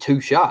made 2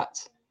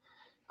 shots.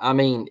 I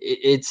mean,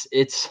 it's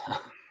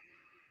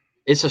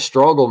a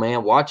struggle,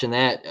 man, watching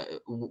that.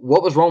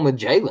 What was wrong with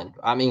Jalen?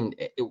 I mean,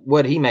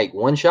 what he make?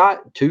 1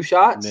 shot, 2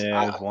 shots?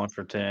 Yeah, 1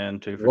 for 10,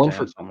 2 for 10,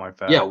 something like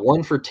that. Yeah,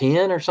 1 for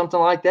 10 or something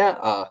like that.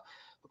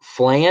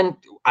 Flan,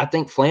 I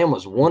think Flan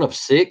was 1 of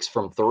 6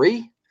 from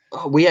 3.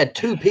 Oh, we had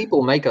 2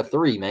 people make a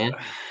 3, man.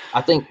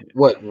 I think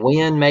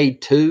Wynn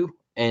made 2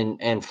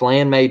 and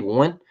Flan made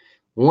 1.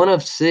 1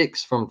 of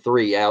 6 from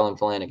 3, Alan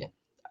Flanagan.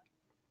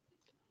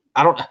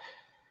 I don't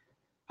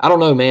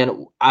know,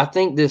 man. I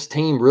think this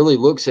team really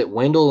looks at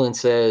Wendell and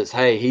says,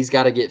 hey, he's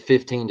got to get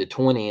 15 to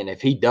 20. And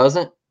if he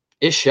doesn't,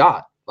 it's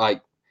shot.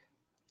 Like,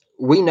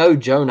 we know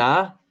Joe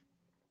Nye.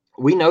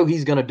 We know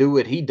he's going to do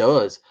what he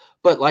does.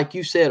 But like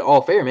you said,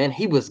 all fair, man,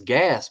 he was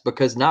gassed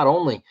because not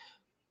only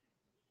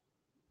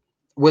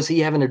was he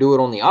having to do it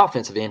on the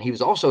offensive end, he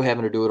was also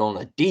having to do it on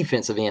the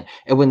defensive end.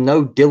 And with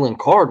no Dylan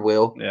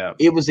Cardwell,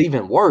 it was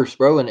even worse,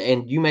 bro.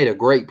 And you made a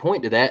great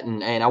point to that.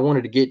 And I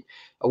wanted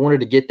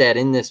to get that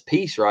in this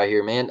piece right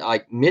here, man.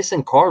 Like,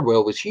 missing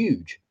Cardwell was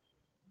huge.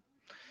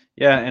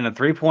 Yeah, in a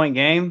 3-point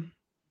game,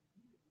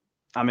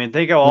 I mean,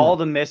 think of all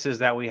the misses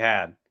that we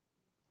had.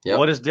 Yep.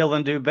 What does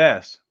Dylan do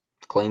best?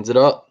 Cleans it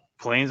up.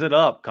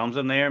 Comes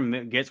in there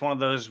and gets one of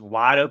those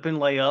wide open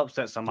layups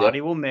that somebody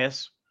will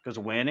miss, because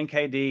Wynn and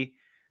KD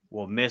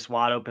will miss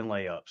wide open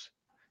layups.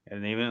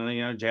 And even,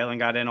 Jalen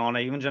got in on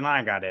it. Even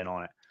Janai got in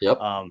on it. Yep.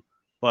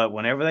 But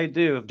whenever they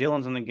do, if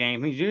Dylan's in the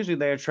game, he's usually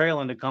there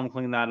trailing to come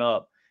clean that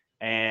up.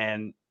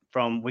 And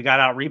we got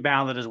out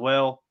rebounded as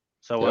well.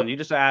 So when you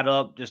just add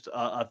up just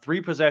a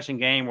 3-possession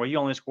game where you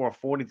only score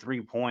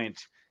 43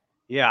 points,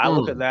 I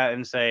look at that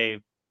and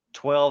say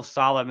 12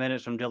 solid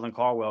minutes from Dylan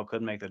Cardwell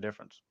could make the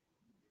difference.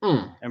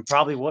 And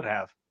probably would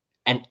have.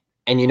 And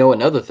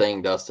another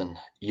thing, Dustin,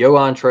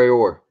 Yohan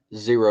Traore,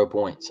 0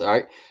 points. All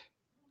right.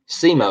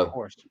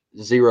 Semo,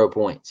 0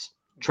 points.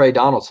 Trey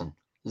Donaldson,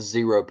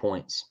 0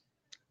 points.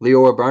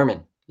 Leora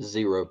Berman,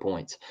 0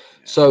 points.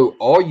 So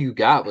all you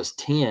got was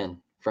 10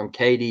 from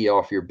KD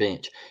off your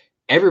bench.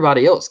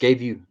 Everybody else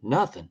gave you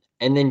nothing.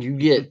 And then you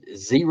get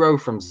 0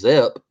 from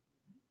Zep.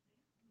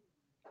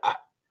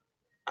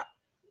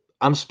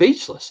 I'm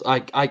speechless. I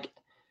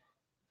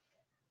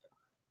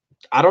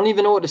don't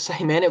even know what to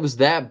say, man. It was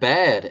that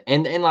bad.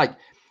 And like,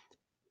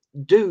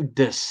 dude,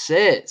 the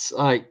sets,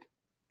 like,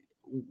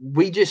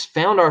 we just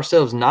found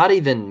ourselves not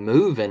even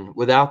moving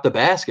without the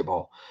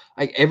basketball.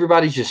 Like,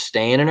 everybody's just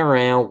standing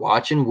around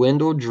watching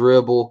Wendell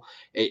dribble.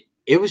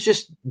 It was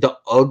just the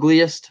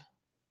ugliest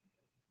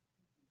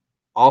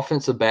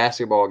offensive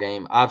basketball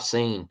game I've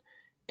seen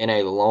in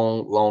a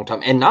long, long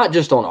time. And not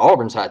just on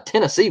Auburn's side.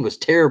 Tennessee was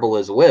terrible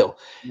as well.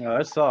 No,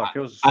 it sucked.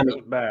 It was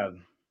bad.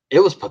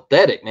 It was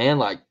pathetic, man.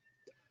 Like,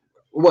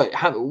 what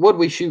did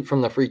we shoot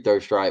from the free throw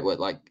stripe?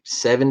 What, like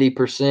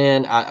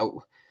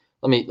 70%?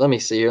 Let me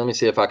see here. Let me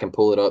see if I can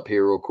pull it up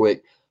here real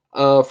quick.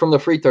 From the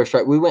free throw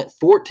stripe, we went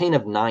 14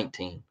 of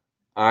 19.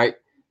 All right.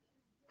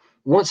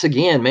 Once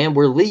again, man,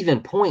 we're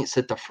leaving points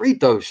at the free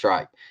throw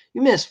stripe.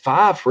 You missed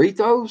 5 free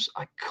throws?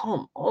 Like,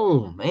 come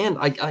on, man.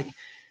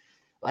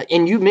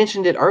 And you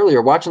mentioned it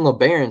earlier, watching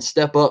LeBaron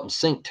step up and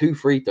sink 2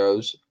 free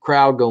throws,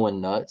 crowd going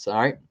nuts. All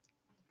right.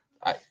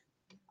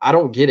 I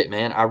don't get it,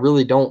 man. I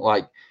really don't.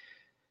 Like,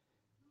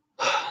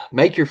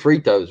 make your free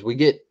throws. We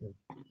get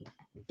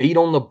beat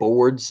on the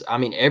boards. I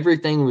mean,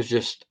 everything was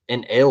just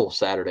an L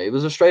Saturday. It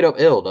was a straight up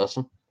L,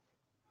 Dustin.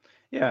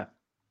 Yeah.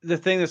 The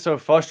thing that's so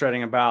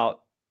frustrating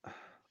about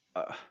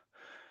the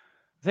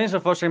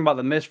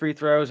missed free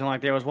throws, and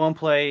like there was one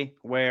play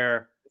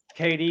where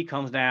KD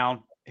comes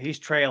down, he's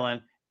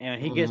trailing,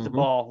 and he gets the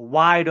ball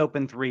wide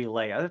open 3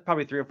 layup. There's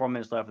probably 3 or 4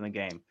 minutes left in the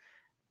game.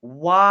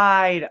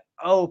 Wide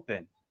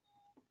open.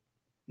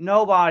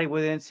 nobody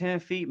within 10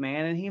 feet,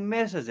 man, and he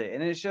misses it.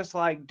 And it's just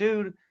like,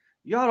 dude,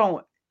 you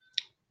don't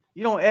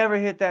ever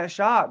hit that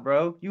shot,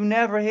 bro. You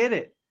never hit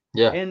it.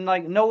 Yeah. And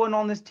like no one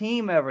on this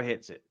team ever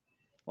hits it.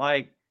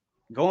 Like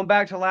going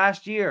back to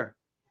last year,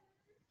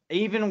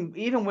 even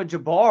with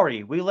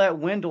Jabari, we let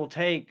Wendell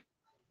take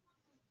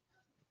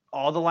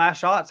all the last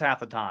shots half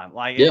the time.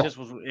 Like Yeah.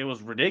 it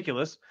was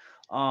ridiculous.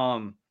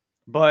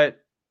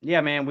 But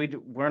yeah, man,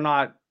 we're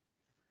not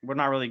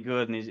really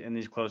good in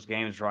these close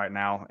games right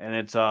now. And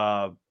it's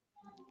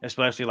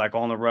especially like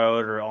on the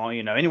road or on,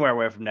 anywhere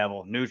away from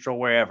Neville, neutral,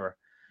 wherever.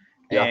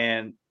 Yeah.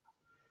 And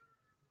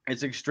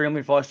it's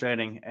extremely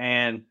frustrating.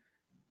 And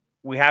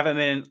we haven't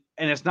been,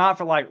 and it's not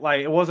for like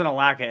it wasn't a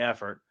lack of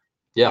effort.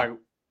 Yeah.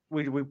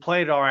 Like we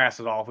played our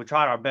asses off. We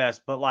tried our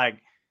best, but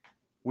like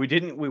we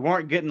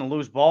weren't getting the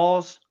loose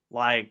balls.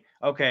 Like,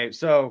 okay,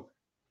 so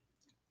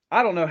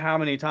I don't know how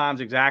many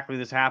times exactly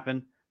this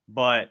happened,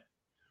 but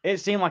it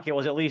seemed like it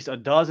was at least a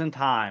dozen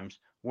times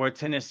where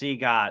Tennessee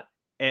got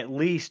at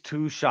least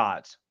 2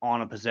 shots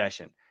on a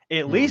possession.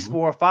 At least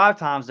 4 or 5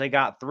 times they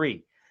got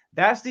 3.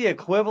 That's the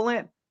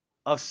equivalent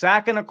of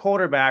sacking a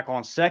quarterback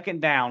on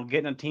second down,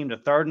 getting a team to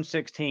 3rd and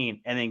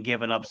 16, and then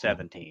giving up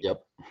 17.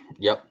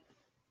 Yep.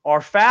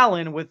 Or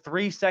fouling with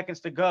 3 seconds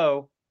to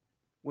go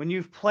when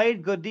you've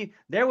played good.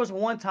 There was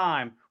one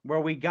time where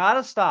we got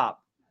a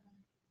stop.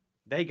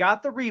 They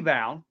got the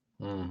rebound.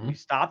 We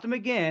stopped them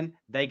again.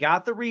 They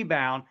got the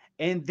rebound.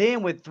 And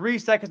then with 3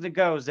 seconds to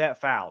go, Zet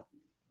fouled.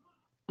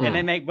 And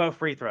they make both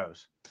free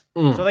throws.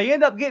 So they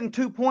end up getting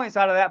 2 points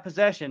out of that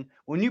possession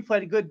when you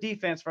played a good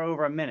defense for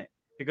over a minute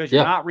because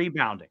you're not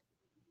rebounding.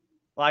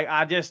 Like,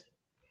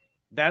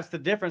 that's the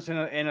difference in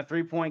a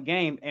 3-point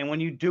game. And when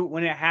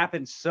it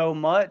happens so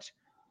much,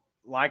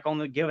 like on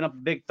the giving up a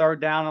big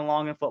 3rd down and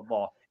long in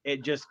football,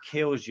 it just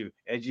kills you.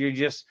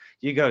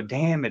 You go,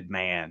 damn it,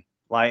 man.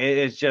 Like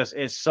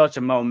it's such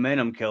a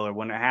momentum killer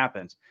when it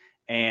happens.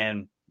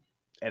 And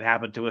it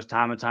happened to us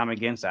time and time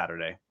again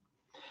Saturday.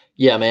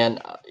 Yeah, man.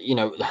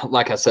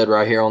 Like I said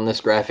right here on this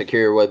graphic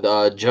here with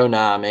Joe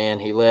Nye, man,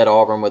 he led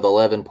Auburn with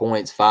 11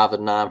 points, 5 of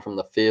 9 from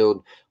the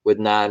field with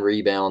 9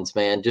 rebounds,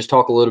 man. Just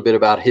talk a little bit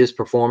about his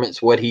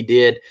performance, what he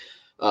did.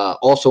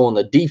 Also on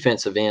the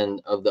defensive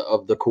end of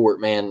the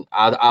court, man,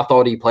 I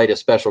thought he played a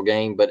special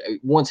game, but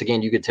once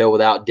again, you could tell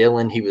without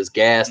Dylan, he was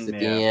gassed at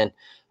the end.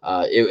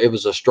 It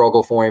was a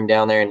struggle for him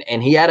down there,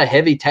 and he had a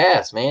heavy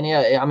task, man.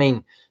 Yeah, I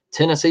mean,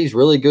 Tennessee's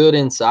really good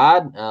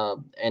inside,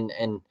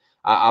 and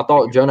I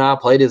thought Joe Nye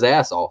played his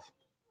ass off.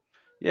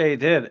 Yeah, he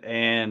did,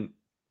 and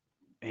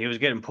he was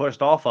getting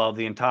pushed off of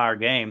the entire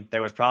game.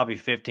 There was probably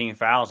 15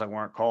 fouls that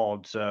weren't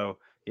called, so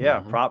yeah,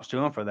 props to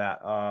him for that.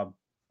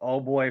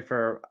 Old boy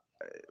for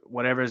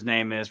whatever his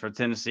name is for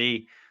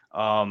Tennessee.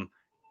 I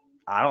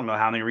don't know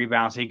how many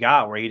rebounds he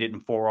got where he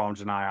didn't forearm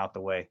Janai out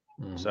the way.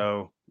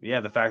 So yeah,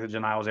 the fact that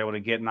Janai was able to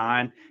get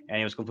 9 and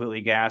he was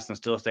completely gassed and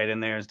still stayed in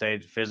there and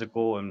stayed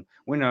physical, and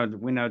we know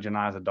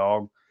Janai's a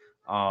dog.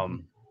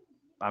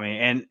 I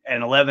mean,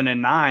 and 11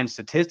 and 9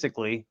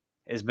 statistically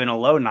has been a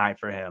low night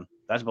for him.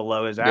 That's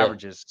below his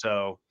averages.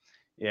 So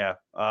yeah,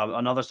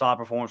 another solid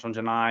performance from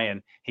Janai,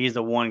 and he's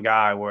the one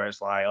guy where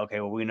it's like, okay,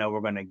 well, we know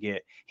we're going to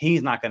get.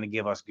 He's not going to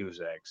give us goose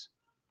eggs.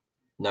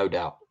 No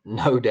doubt.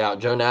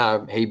 Joe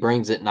Nye, he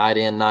brings it night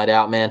in, night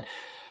out, man.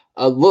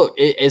 Look,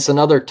 it's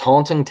another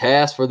taunting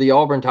task for the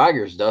Auburn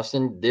Tigers,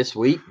 Dustin. This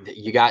week,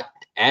 you got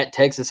at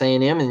Texas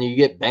A&M, and you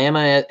get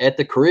Bama at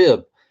the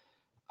crib.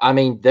 I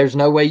mean, there's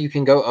no way you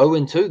can go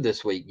 0-2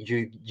 this week.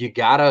 You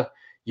gotta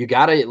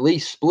at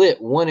least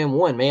split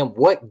 1-1, man.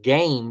 What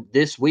game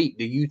this week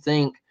do you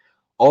think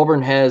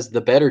Auburn has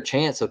the better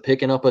chance of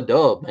picking up a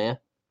dub, man?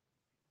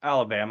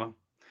 Alabama.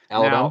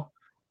 Now,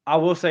 I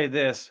will say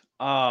this.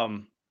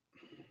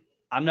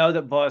 I know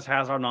that Buzz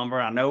has our number.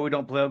 I know we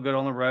don't play good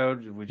on the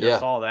road. We just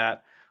saw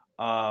that.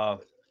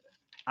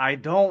 I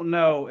don't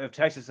know if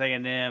Texas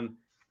A&M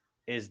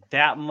is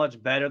that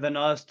much better than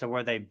us to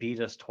where they beat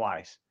us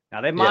twice.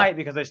 Now, they might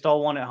because they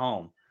stole one at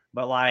home.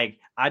 But, like,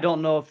 I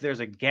don't know if there's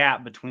a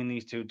gap between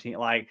these two teams.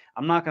 Like,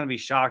 I'm not going to be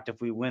shocked if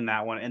we win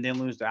that one and then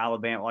lose to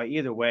Alabama. Like,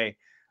 either way,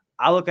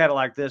 I look at it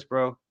like this,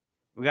 bro.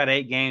 We got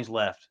 8 games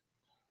left.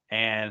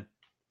 And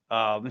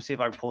let me see if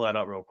I can pull that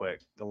up real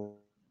quick. The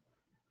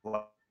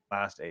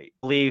last 8. I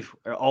believe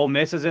Ole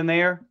Miss is in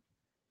there.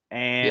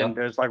 And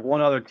there's, like,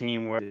 one other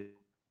team where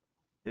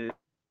it's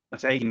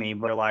taking me,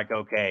 but they're like,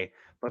 okay.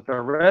 But the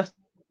rest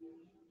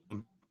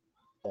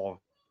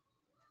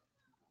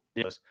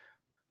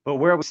but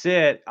where we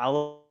sit, I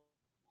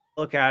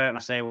look at it and I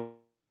say,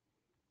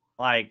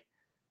 like,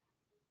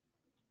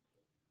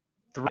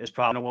 3 is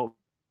probably what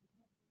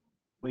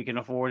we can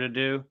afford to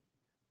do,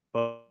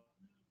 but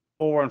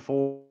 4 and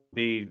 4 would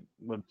be.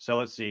 So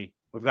let's see,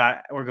 we're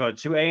going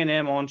to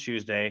A&M on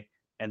Tuesday,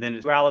 and then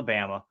it's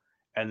Alabama,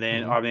 and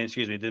then then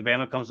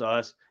Bama comes to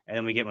us, and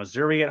then we get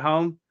Missouri at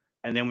home,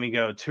 and then we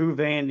go to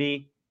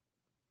Vandy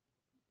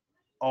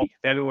on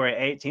February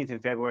 18th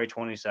and February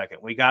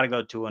 22nd. We got to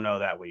go 2-0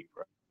 that week,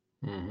 bro.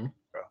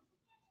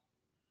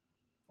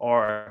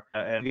 Or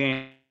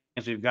games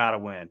we've got to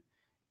win,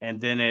 and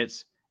then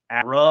it's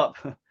at Rupp,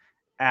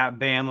 at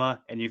Bama,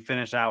 and you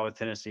finish out with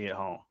Tennessee at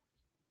home.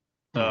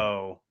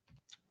 So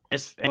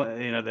it's it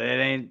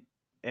ain't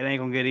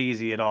gonna get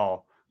easy at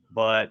all.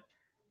 But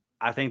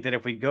I think that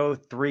if we go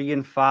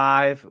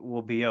 3-5,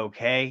 we'll be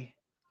okay.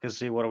 Because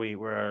see, what are we?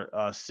 We're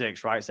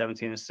 6, right?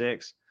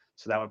 17-6.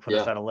 So that would put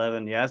us at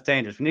 11. Yeah, it's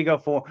dangerous. We need to go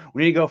 4.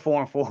 We need to go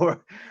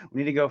 4-4. We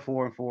need to go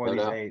 4-4 of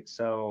these 8.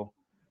 So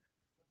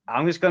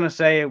I'm just gonna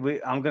say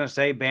I'm gonna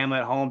say Bama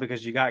at home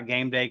because you got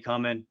game day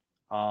coming.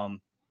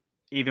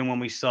 Even when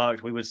we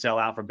sucked, we would sell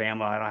out for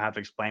Bama. I don't have to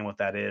explain what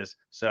that is.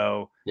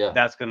 So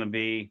that's gonna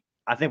be.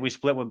 I think we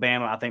split with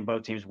Bama. I think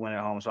both teams win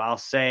at home. So I'll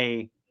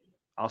say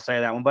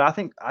that one. But I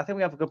think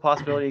we have a good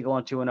possibility of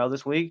going 2-0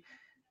 this week.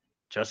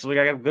 Just as we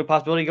got a good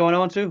possibility of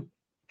going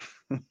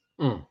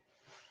 0-2.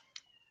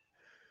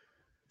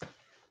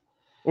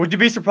 Would you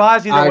be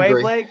surprised either way,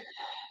 agree. Blake?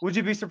 Would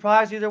you be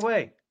surprised either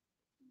way?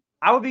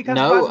 I would be kind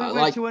of surprised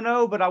if we went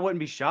 2-0, but I wouldn't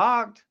be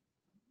shocked.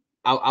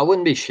 I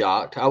wouldn't be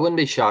shocked. I wouldn't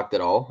be shocked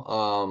at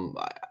all.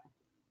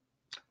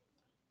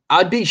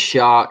 I'd be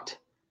shocked.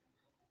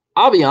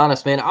 I'll be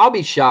honest, man. I'll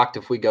be shocked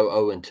if we go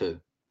 0-2.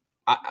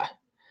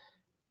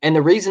 And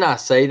the reason I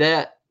say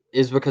that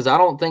is because I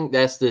don't think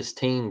that's this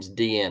team's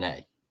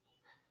DNA.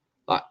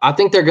 I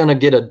think they're going to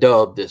get a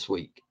dub this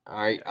week.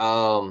 All right.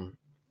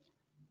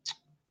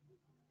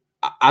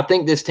 I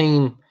think this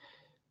team,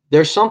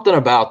 there's something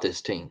about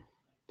this team.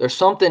 There's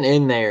something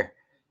in there.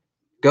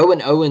 Going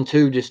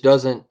 0-2 just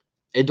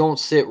don't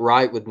sit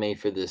right with me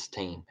for this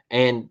team.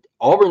 And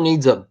Auburn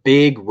needs a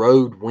big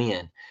road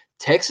win.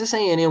 Texas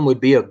A&M would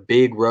be a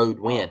big road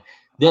win.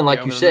 Then,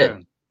 like you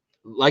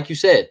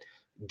said,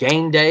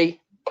 game day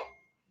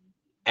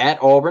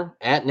at Auburn,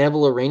 at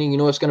Neville Arena, you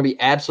know it's going to be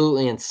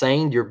absolutely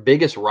insane. Your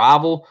biggest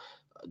rival,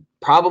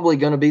 probably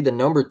going to be the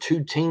number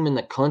 2 team in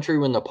the country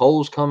when the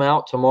polls come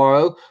out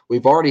tomorrow.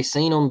 We've already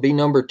seen them be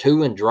number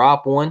 2 and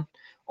drop one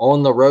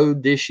on the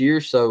road this year.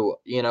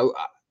 So,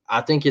 I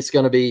think it's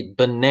going to be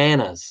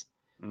bananas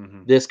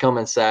this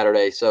coming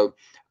Saturday. So,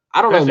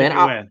 I don't know,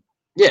 man.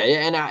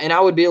 And I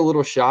would be a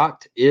little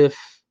shocked if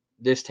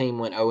this team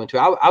went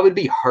 0-2. I would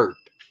be hurt.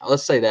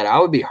 Let's say that. I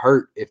would be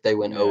hurt if they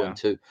went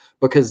 0-2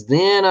 because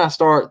then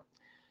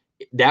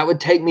that would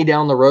take me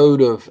down the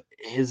road of,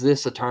 is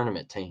this a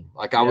tournament team?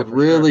 I would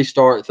really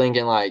start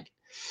thinking like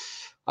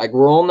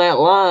we're on that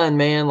line,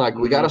 man.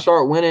 We got to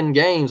start winning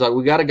games.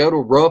 We got to go to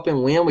Rupp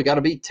and win. We got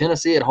to beat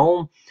Tennessee at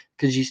home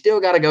because you still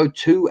got to go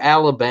to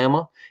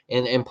Alabama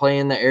and play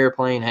in the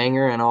airplane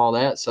hangar and all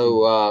that.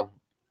 So,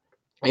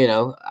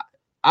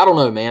 I don't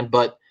know, man.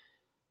 But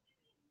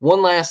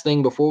one last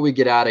thing before we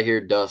get out of here,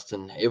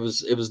 Dustin, it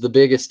was the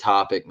biggest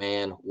topic,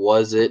 man.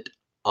 Was it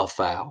a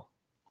foul?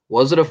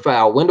 Was it a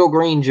foul? Wendell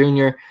Green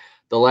Jr.,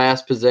 the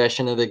last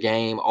possession of the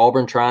game,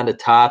 Auburn trying to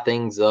tie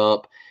things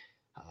up.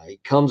 He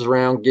comes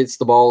around, gets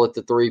the ball at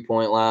the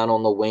 3-point line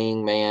on the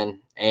wing, man.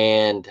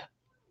 And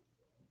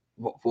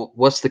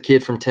what's the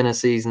kid from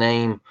Tennessee's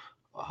name?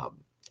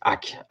 I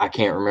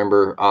can't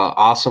remember.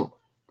 Awesome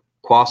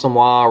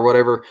Kwasamwa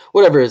or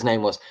whatever his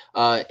name was.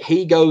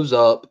 He goes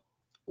up.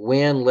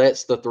 Wynn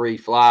lets the 3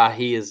 fly.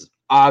 He is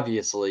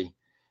obviously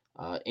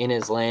in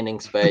his landing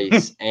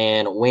space,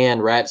 and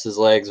Wynn wraps his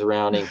legs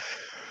around him.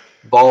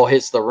 Ball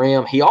hits the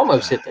rim. He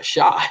almost hit the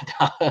shot.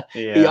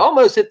 He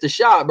almost hit the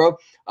shot, bro.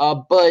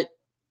 But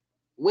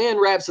Wynn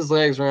wraps his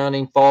legs around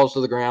him, falls to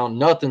the ground.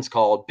 Nothing's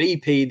called.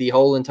 BP, the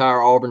whole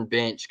entire Auburn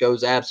bench,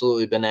 goes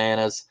absolutely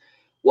bananas.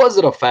 Was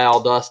it a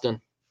foul,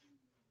 Dustin?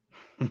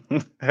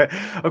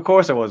 Of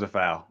course it was a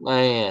foul.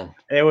 Man.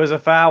 It was a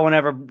foul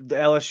whenever the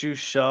LSU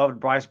shoved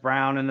Bryce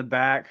Brown in the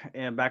back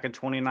in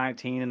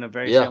 2019 in a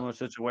very similar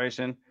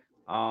situation.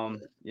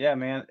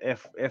 Man,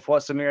 if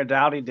what Samir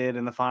Dowdy did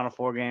in the Final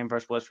Four game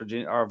versus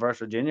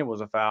Virginia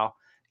was a foul,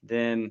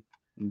 then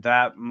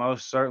that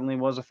most certainly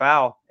was a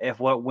foul. If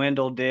what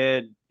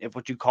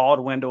you called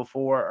Wendell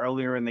for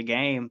earlier in the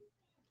game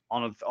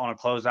on a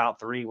closeout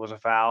 3 was a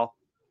foul,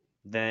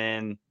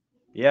 then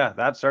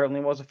that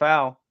certainly was a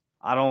foul.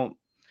 I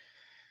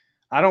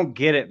don't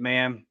get it,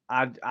 man.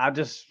 I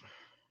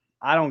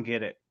don't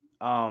get it.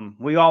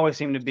 We always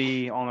seem to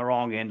be on the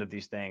wrong end of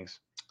these things.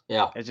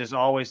 Yeah. It just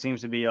always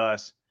seems to be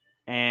us.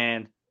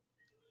 And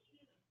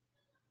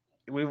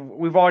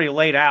we've already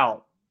laid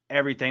out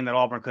everything that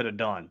Auburn could have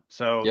done.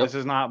 So this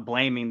is not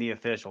blaming the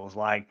officials.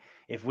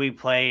 If we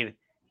played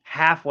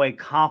halfway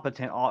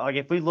competent,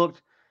 if we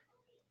looked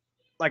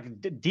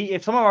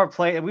if some of our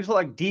if we looked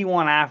like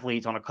D1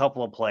 athletes on a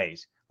couple of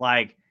plays,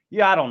 I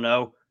don't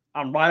know,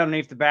 I'm right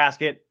underneath the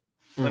basket.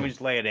 Let me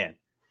just lay it in.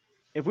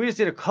 If we just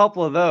did a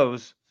couple of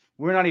those,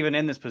 we're not even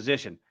in this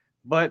position.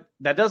 But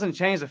that doesn't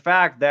change the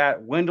fact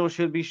that Wendell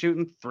should be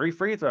shooting 3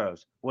 free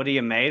throws. Would he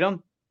have made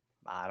them?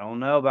 I don't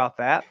know about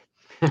that.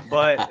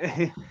 But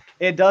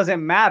it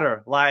doesn't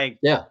matter.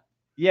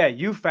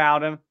 You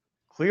fouled him,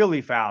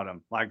 clearly fouled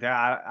him.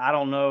 I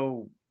don't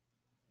know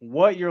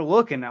what you're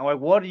looking at.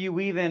 What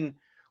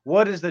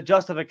is the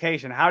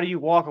justification? How do you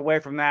walk away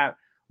from that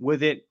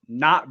with it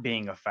not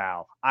being a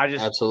foul?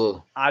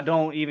 Absolutely. I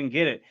don't even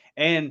get it.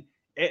 And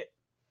it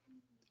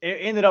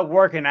ended up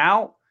working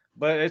out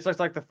but it's just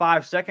like the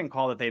 5-second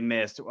call that they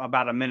missed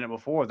about a minute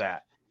before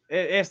that.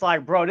 It's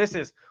like, bro,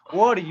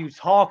 what are you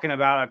talking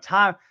about? A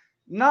time?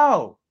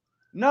 No.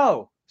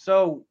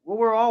 So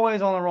we're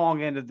always on the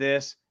wrong end of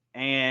this,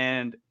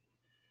 and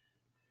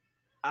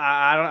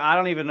I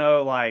don't even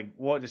know like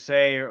what to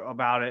say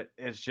about it.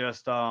 It's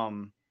just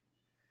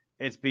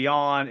it's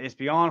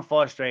beyond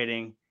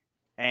frustrating,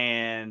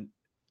 and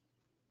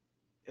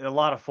a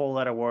lot of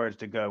 4-letter words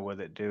to go with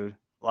it, dude.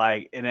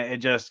 Like, and it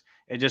just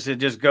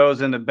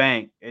goes in the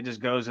bank. It just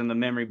goes in the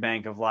memory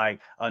bank of like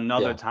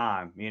another Yeah.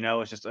 time.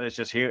 It's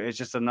just here. It's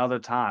just another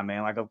time,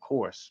 man. Like, of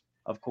course,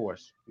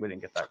 we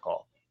didn't get that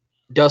call.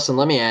 Dustin,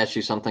 let me ask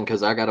you something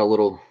because I got a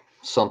little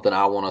something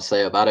I want to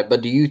say about it.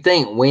 But do you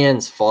think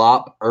Wynn's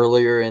flop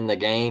earlier in the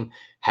game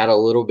had a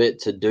little bit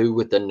to do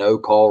with the no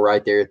call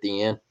right there at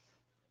the end?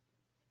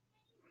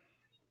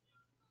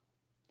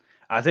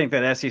 I think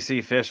that SEC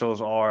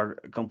officials are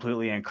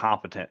completely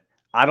incompetent.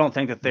 I don't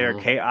think that they're.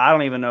 Mhm. I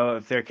don't even know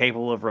if they're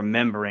capable of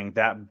remembering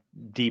that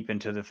deep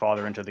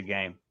farther into the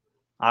game.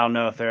 I don't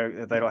know if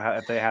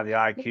they have the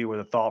IQ or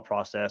the thought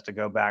process to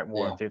go back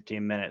more than Yeah.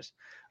 15 minutes.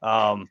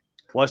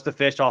 What's the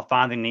fish off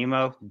Finding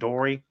Nemo?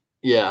 Dory.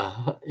 Yeah.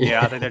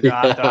 Yeah, I think they're.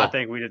 I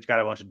think we just got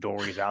a bunch of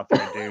Dories out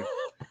there, dude.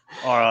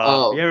 Or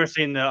Oh, you ever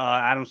seen the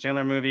Adam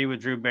Sandler movie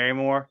with Drew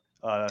Barrymore?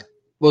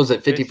 what was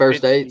it,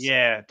 51st Dates?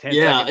 Yeah, 10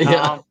 Yeah, second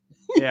yeah. Tom.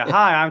 Yeah,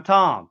 hi, I'm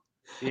Tom.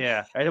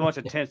 Yeah, there's a bunch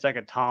of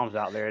 10-second Toms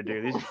out there,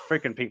 dude. These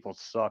freaking people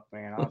suck,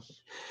 man.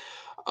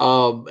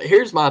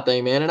 Here's my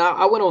thing, man. And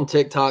I went on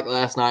TikTok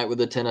last night with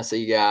the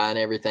Tennessee guy and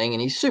everything,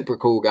 and he's super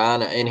cool guy,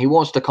 and he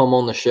wants to come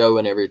on the show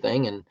and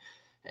everything,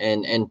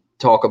 and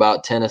talk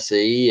about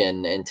Tennessee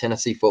and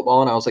Tennessee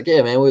football. And I was like,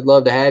 yeah, man, we'd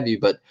love to have you.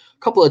 But a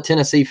couple of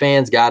Tennessee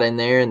fans got in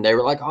there, and they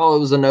were like, oh, it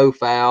was a no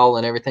foul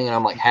and everything. And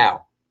I'm like,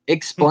 how?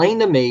 Explain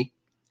to me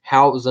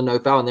how it was a no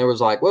foul. And they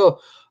was like,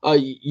 well,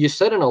 you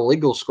set an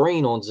illegal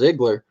screen on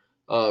Ziegler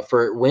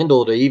for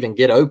Wendell to even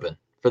get open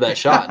for that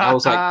shot. And I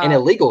was like, an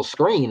illegal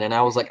screen. And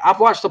I was like, I've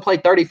watched the play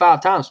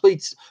 35 times.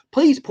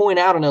 Please point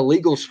out an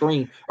illegal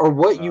screen or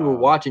what you were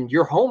watching.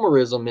 Your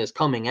homerism is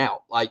coming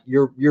out. Like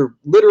you're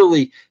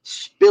literally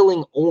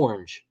spilling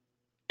orange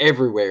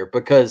everywhere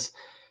because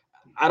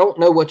I don't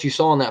know what you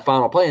saw in that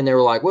final play. And they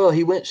were like, well,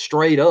 he went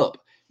straight up.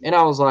 And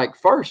I was like,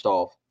 first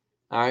off,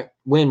 all right,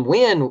 when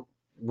Wynn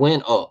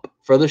went up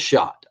for the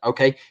shot,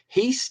 okay,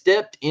 he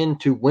stepped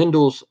into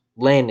Wendell's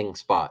landing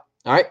spot.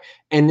 All right.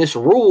 And this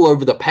rule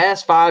over the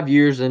past 5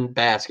 years in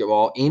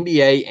basketball,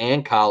 NBA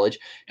and college,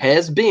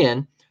 has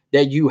been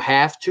that you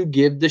have to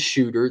give the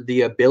shooter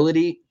the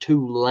ability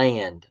to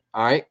land.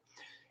 All right.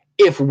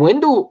 If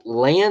Wendell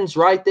lands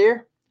right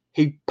there,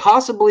 he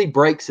possibly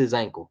breaks his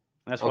ankle.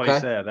 That's what he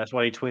said. That's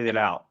what he tweeted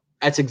out.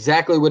 That's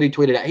exactly what he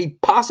tweeted out. He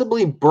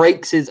possibly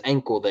breaks his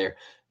ankle there.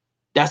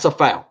 That's a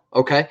foul,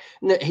 okay?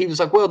 He was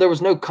like, well, there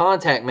was no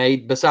contact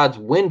made besides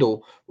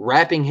Wendell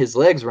wrapping his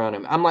legs around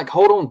him. I'm like,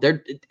 hold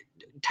on,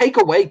 take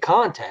away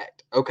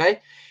contact,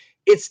 okay?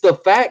 It's the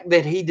fact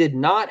that he did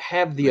not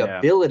have the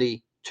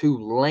ability to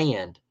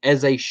land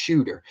as a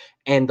shooter.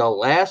 And the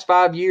last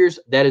 5 years,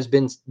 that has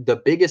been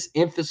the biggest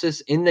emphasis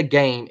in the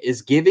game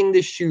is giving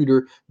the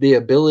shooter the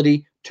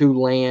ability to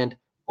land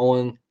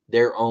on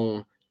their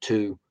own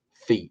 2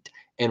 feet.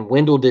 And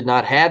Wendell did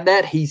not have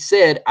that. He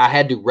said, I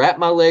had to wrap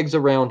my legs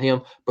around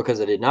him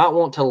because I did not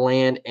want to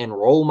land and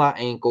roll my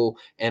ankle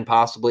and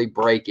possibly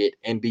break it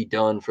and be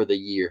done for the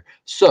year.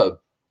 So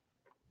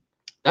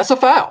that's a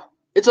foul.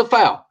 It's a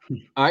foul.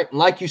 All right. And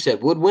like you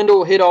said, would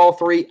Wendell hit all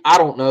 3? I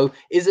don't know.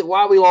 Is it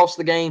why we lost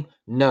the game?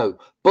 No.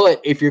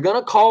 But if you're going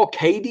to call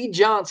KD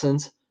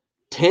Johnson's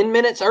 10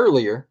 minutes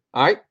earlier,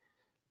 all right,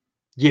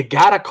 you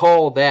got to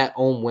call that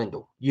on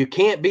Wendell. You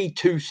can't be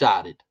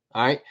two-sided.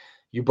 All right.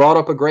 You brought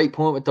up a great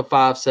point with the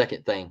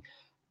 5-second thing.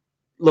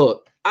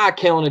 Look, I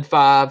counted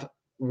 5.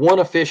 One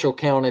official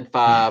counted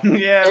 5.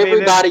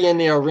 Everybody in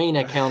the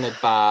arena counted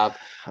 5.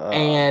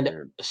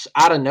 And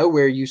out of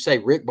nowhere, you say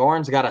Rick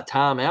Barnes got a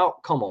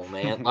timeout. Come on,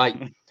 man. Like,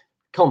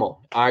 come on.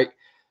 All right.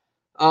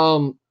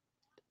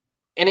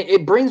 And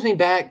it brings me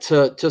back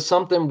to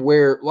something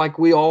where, like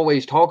we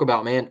always talk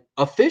about, man,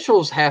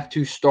 officials have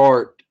to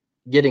start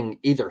getting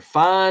either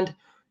fined.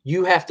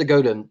 You have to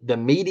go to the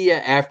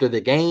media after the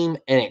game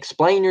and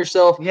explain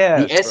yourself.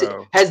 Yes,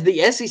 has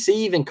the SEC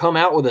even come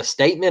out with a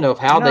statement of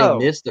how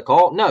they missed the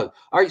call? No.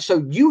 All right.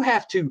 So you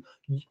have to,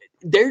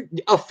 their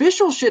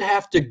officials should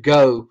have to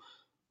go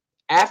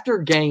after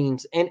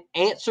games and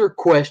answer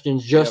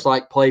questions just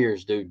like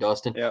players do,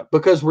 Dustin,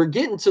 because we're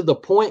getting to the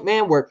point,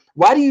 man, where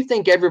why do you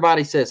think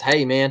everybody says,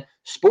 hey, man,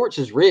 sports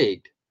is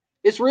rigged?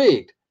 It's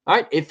rigged. All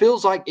right. It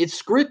feels like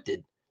it's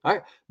scripted. All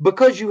right.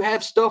 Because you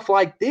have stuff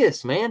like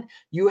this, man.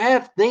 You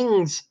have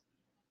things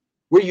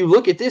where you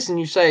look at this and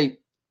you say,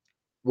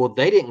 well,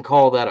 they didn't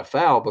call that a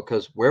foul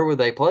because where were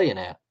they playing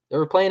at? They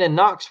were playing in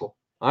Knoxville.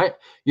 All right.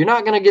 You're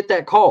not going to get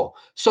that call.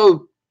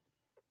 So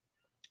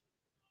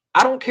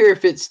I don't care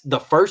if it's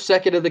the first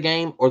second of the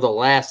game or the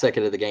last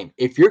second of the game.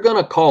 If you're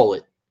going to call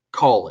it,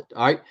 call it.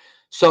 All right.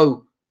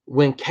 So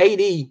when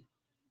KD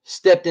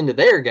stepped into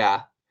their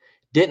guy,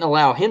 didn't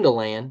allow him to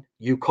land,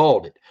 you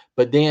called it.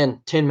 But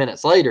then 10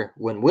 minutes later,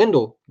 when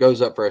Wendell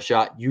goes up for a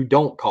shot, you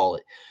don't call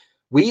it.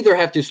 We either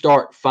have to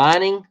start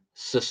fining,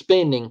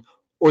 suspending,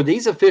 or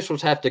these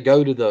officials have to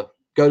go to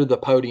the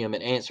podium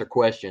and answer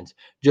questions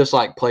just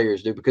like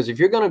players do. Because if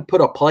you're going to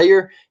put a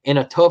player in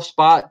a tough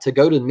spot to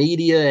go to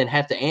media and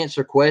have to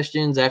answer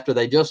questions after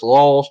they just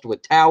lost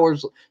with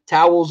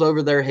towels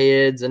over their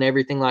heads and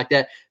everything like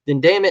that,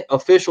 then damn it,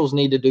 officials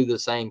need to do the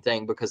same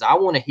thing, because I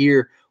want to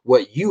hear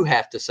what you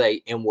have to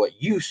say and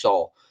what you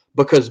saw.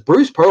 Because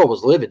Bruce Pearl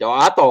was livid, though.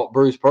 I thought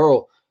Bruce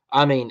Pearl,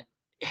 I mean,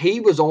 he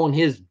was on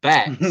his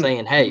back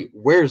saying, hey,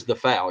 where's the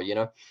foul?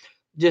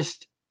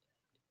 Just,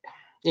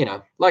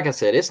 like I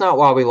said, it's not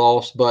why we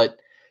lost, but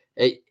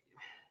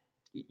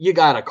you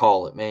got to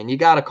call it, man. You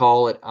got to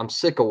call it. I'm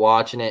sick of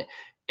watching it.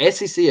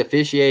 SEC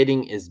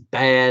officiating is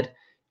bad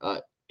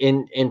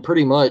in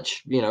pretty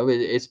much,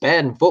 it's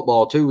bad in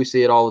football too. We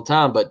see it all the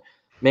time. But,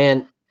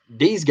 man,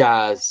 these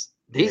guys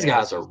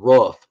are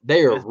rough.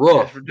 They are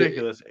rough. It's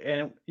ridiculous.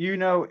 And,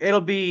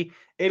 it'll be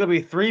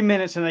 3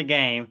 minutes in the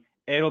game.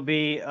 It'll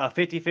be a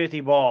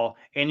 50-50 ball,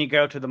 and you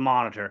go to the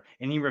monitor,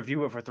 and you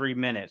review it for 3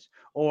 minutes.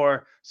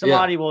 Or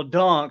somebody will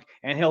dunk,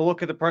 and he'll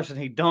look at the person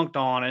he dunked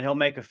on, and he'll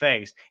make a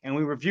face, and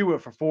we review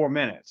it for 4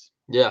 minutes.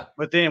 Yeah.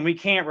 But then we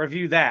can't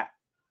review that.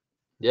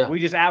 Yeah. We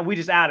just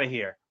out of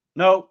here.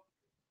 Nope.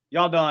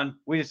 Y'all done.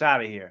 We just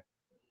out of here.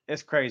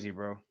 It's crazy,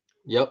 bro.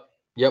 Yep.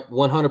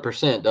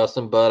 100%,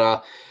 Dustin.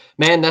 But,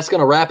 man, that's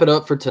going to wrap it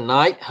up for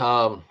tonight.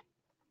 I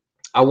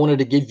wanted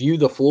to give you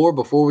the floor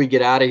before we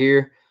get out of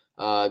here.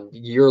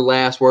 Your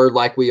last word,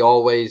 like we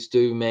always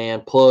do,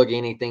 man. Plug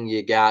anything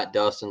you got,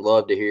 Dustin.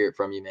 Love to hear it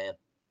from you, man.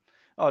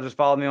 Oh, just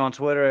follow me on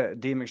Twitter at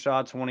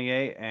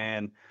dmcshaw28,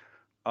 and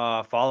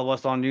follow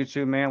us on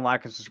YouTube, man.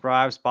 Like and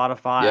subscribe.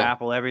 Spotify,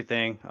 Apple,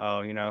 everything.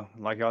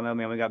 Like y'all know,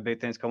 man, we got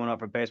big things coming up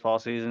for baseball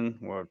season.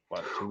 We're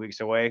 2 weeks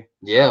away.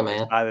 Yeah, so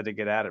man. Excited to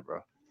get at it, bro.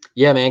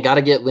 Yeah, man. Got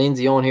to get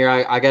Lindsey on here.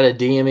 I got to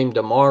DM him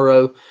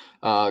tomorrow.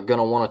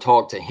 Gonna want to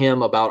talk to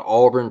him about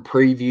Auburn,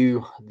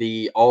 preview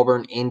the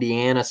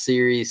Auburn-Indiana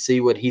series,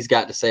 see what he's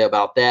got to say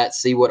about that,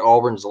 see what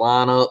Auburn's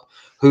lineup,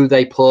 who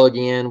they plug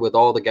in with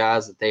all the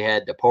guys that they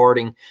had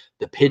departing,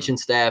 the pitching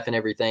staff and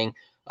everything.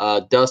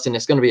 Dustin,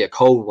 it's going to be a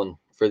cold one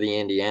for the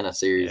Indiana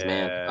series,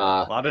 man.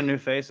 A lot of new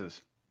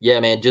faces. Yeah,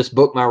 man. Just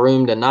booked my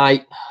room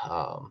tonight.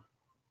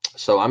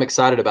 So I'm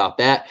excited about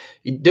that.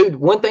 Dude,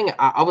 one thing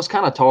I was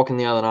kind of talking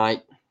the other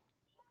night,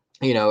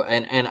 and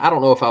I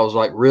don't know if I was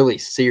like really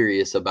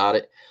serious about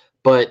it,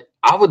 but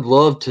I would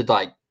love to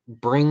like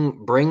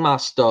bring my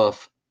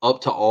stuff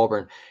up to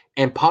Auburn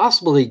and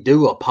possibly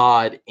do a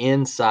pod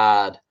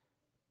inside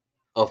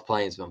of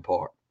Plainsman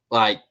Park.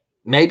 Like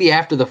maybe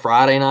after the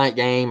Friday night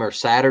game or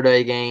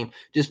Saturday game,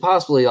 just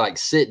possibly like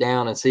sit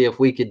down and see if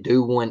we could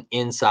do one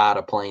inside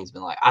of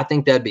Plainsman. Like, I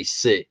think that'd be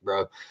sick,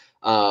 bro.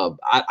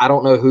 I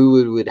don't know who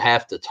we would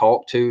have to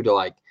talk to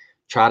like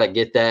try to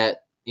get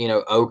that,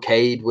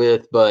 okayed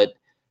with, but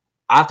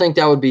I think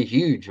that would be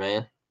huge,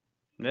 man.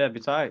 Yeah, it'd be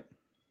tight.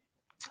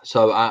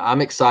 So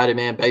I'm excited,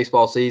 man.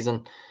 Baseball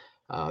season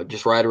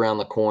just right around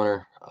the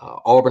corner.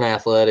 Auburn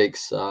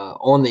athletics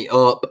on the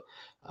up.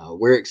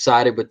 We're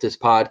excited with this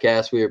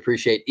podcast. We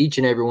appreciate each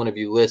and every one of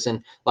you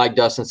listen. Like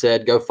Dustin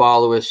said, go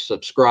follow us,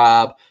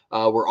 subscribe.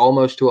 We're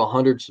almost to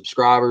 100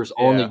 subscribers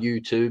on the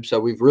YouTube. So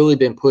we've really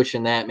been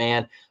pushing that,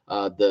 man.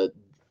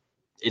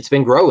 It's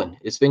been growing.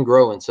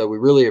 So we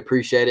really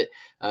appreciate it.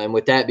 And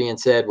with that being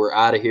said, we're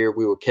out of here.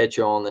 We will catch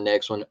you on the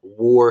next one.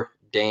 War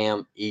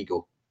Damn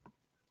Eagle.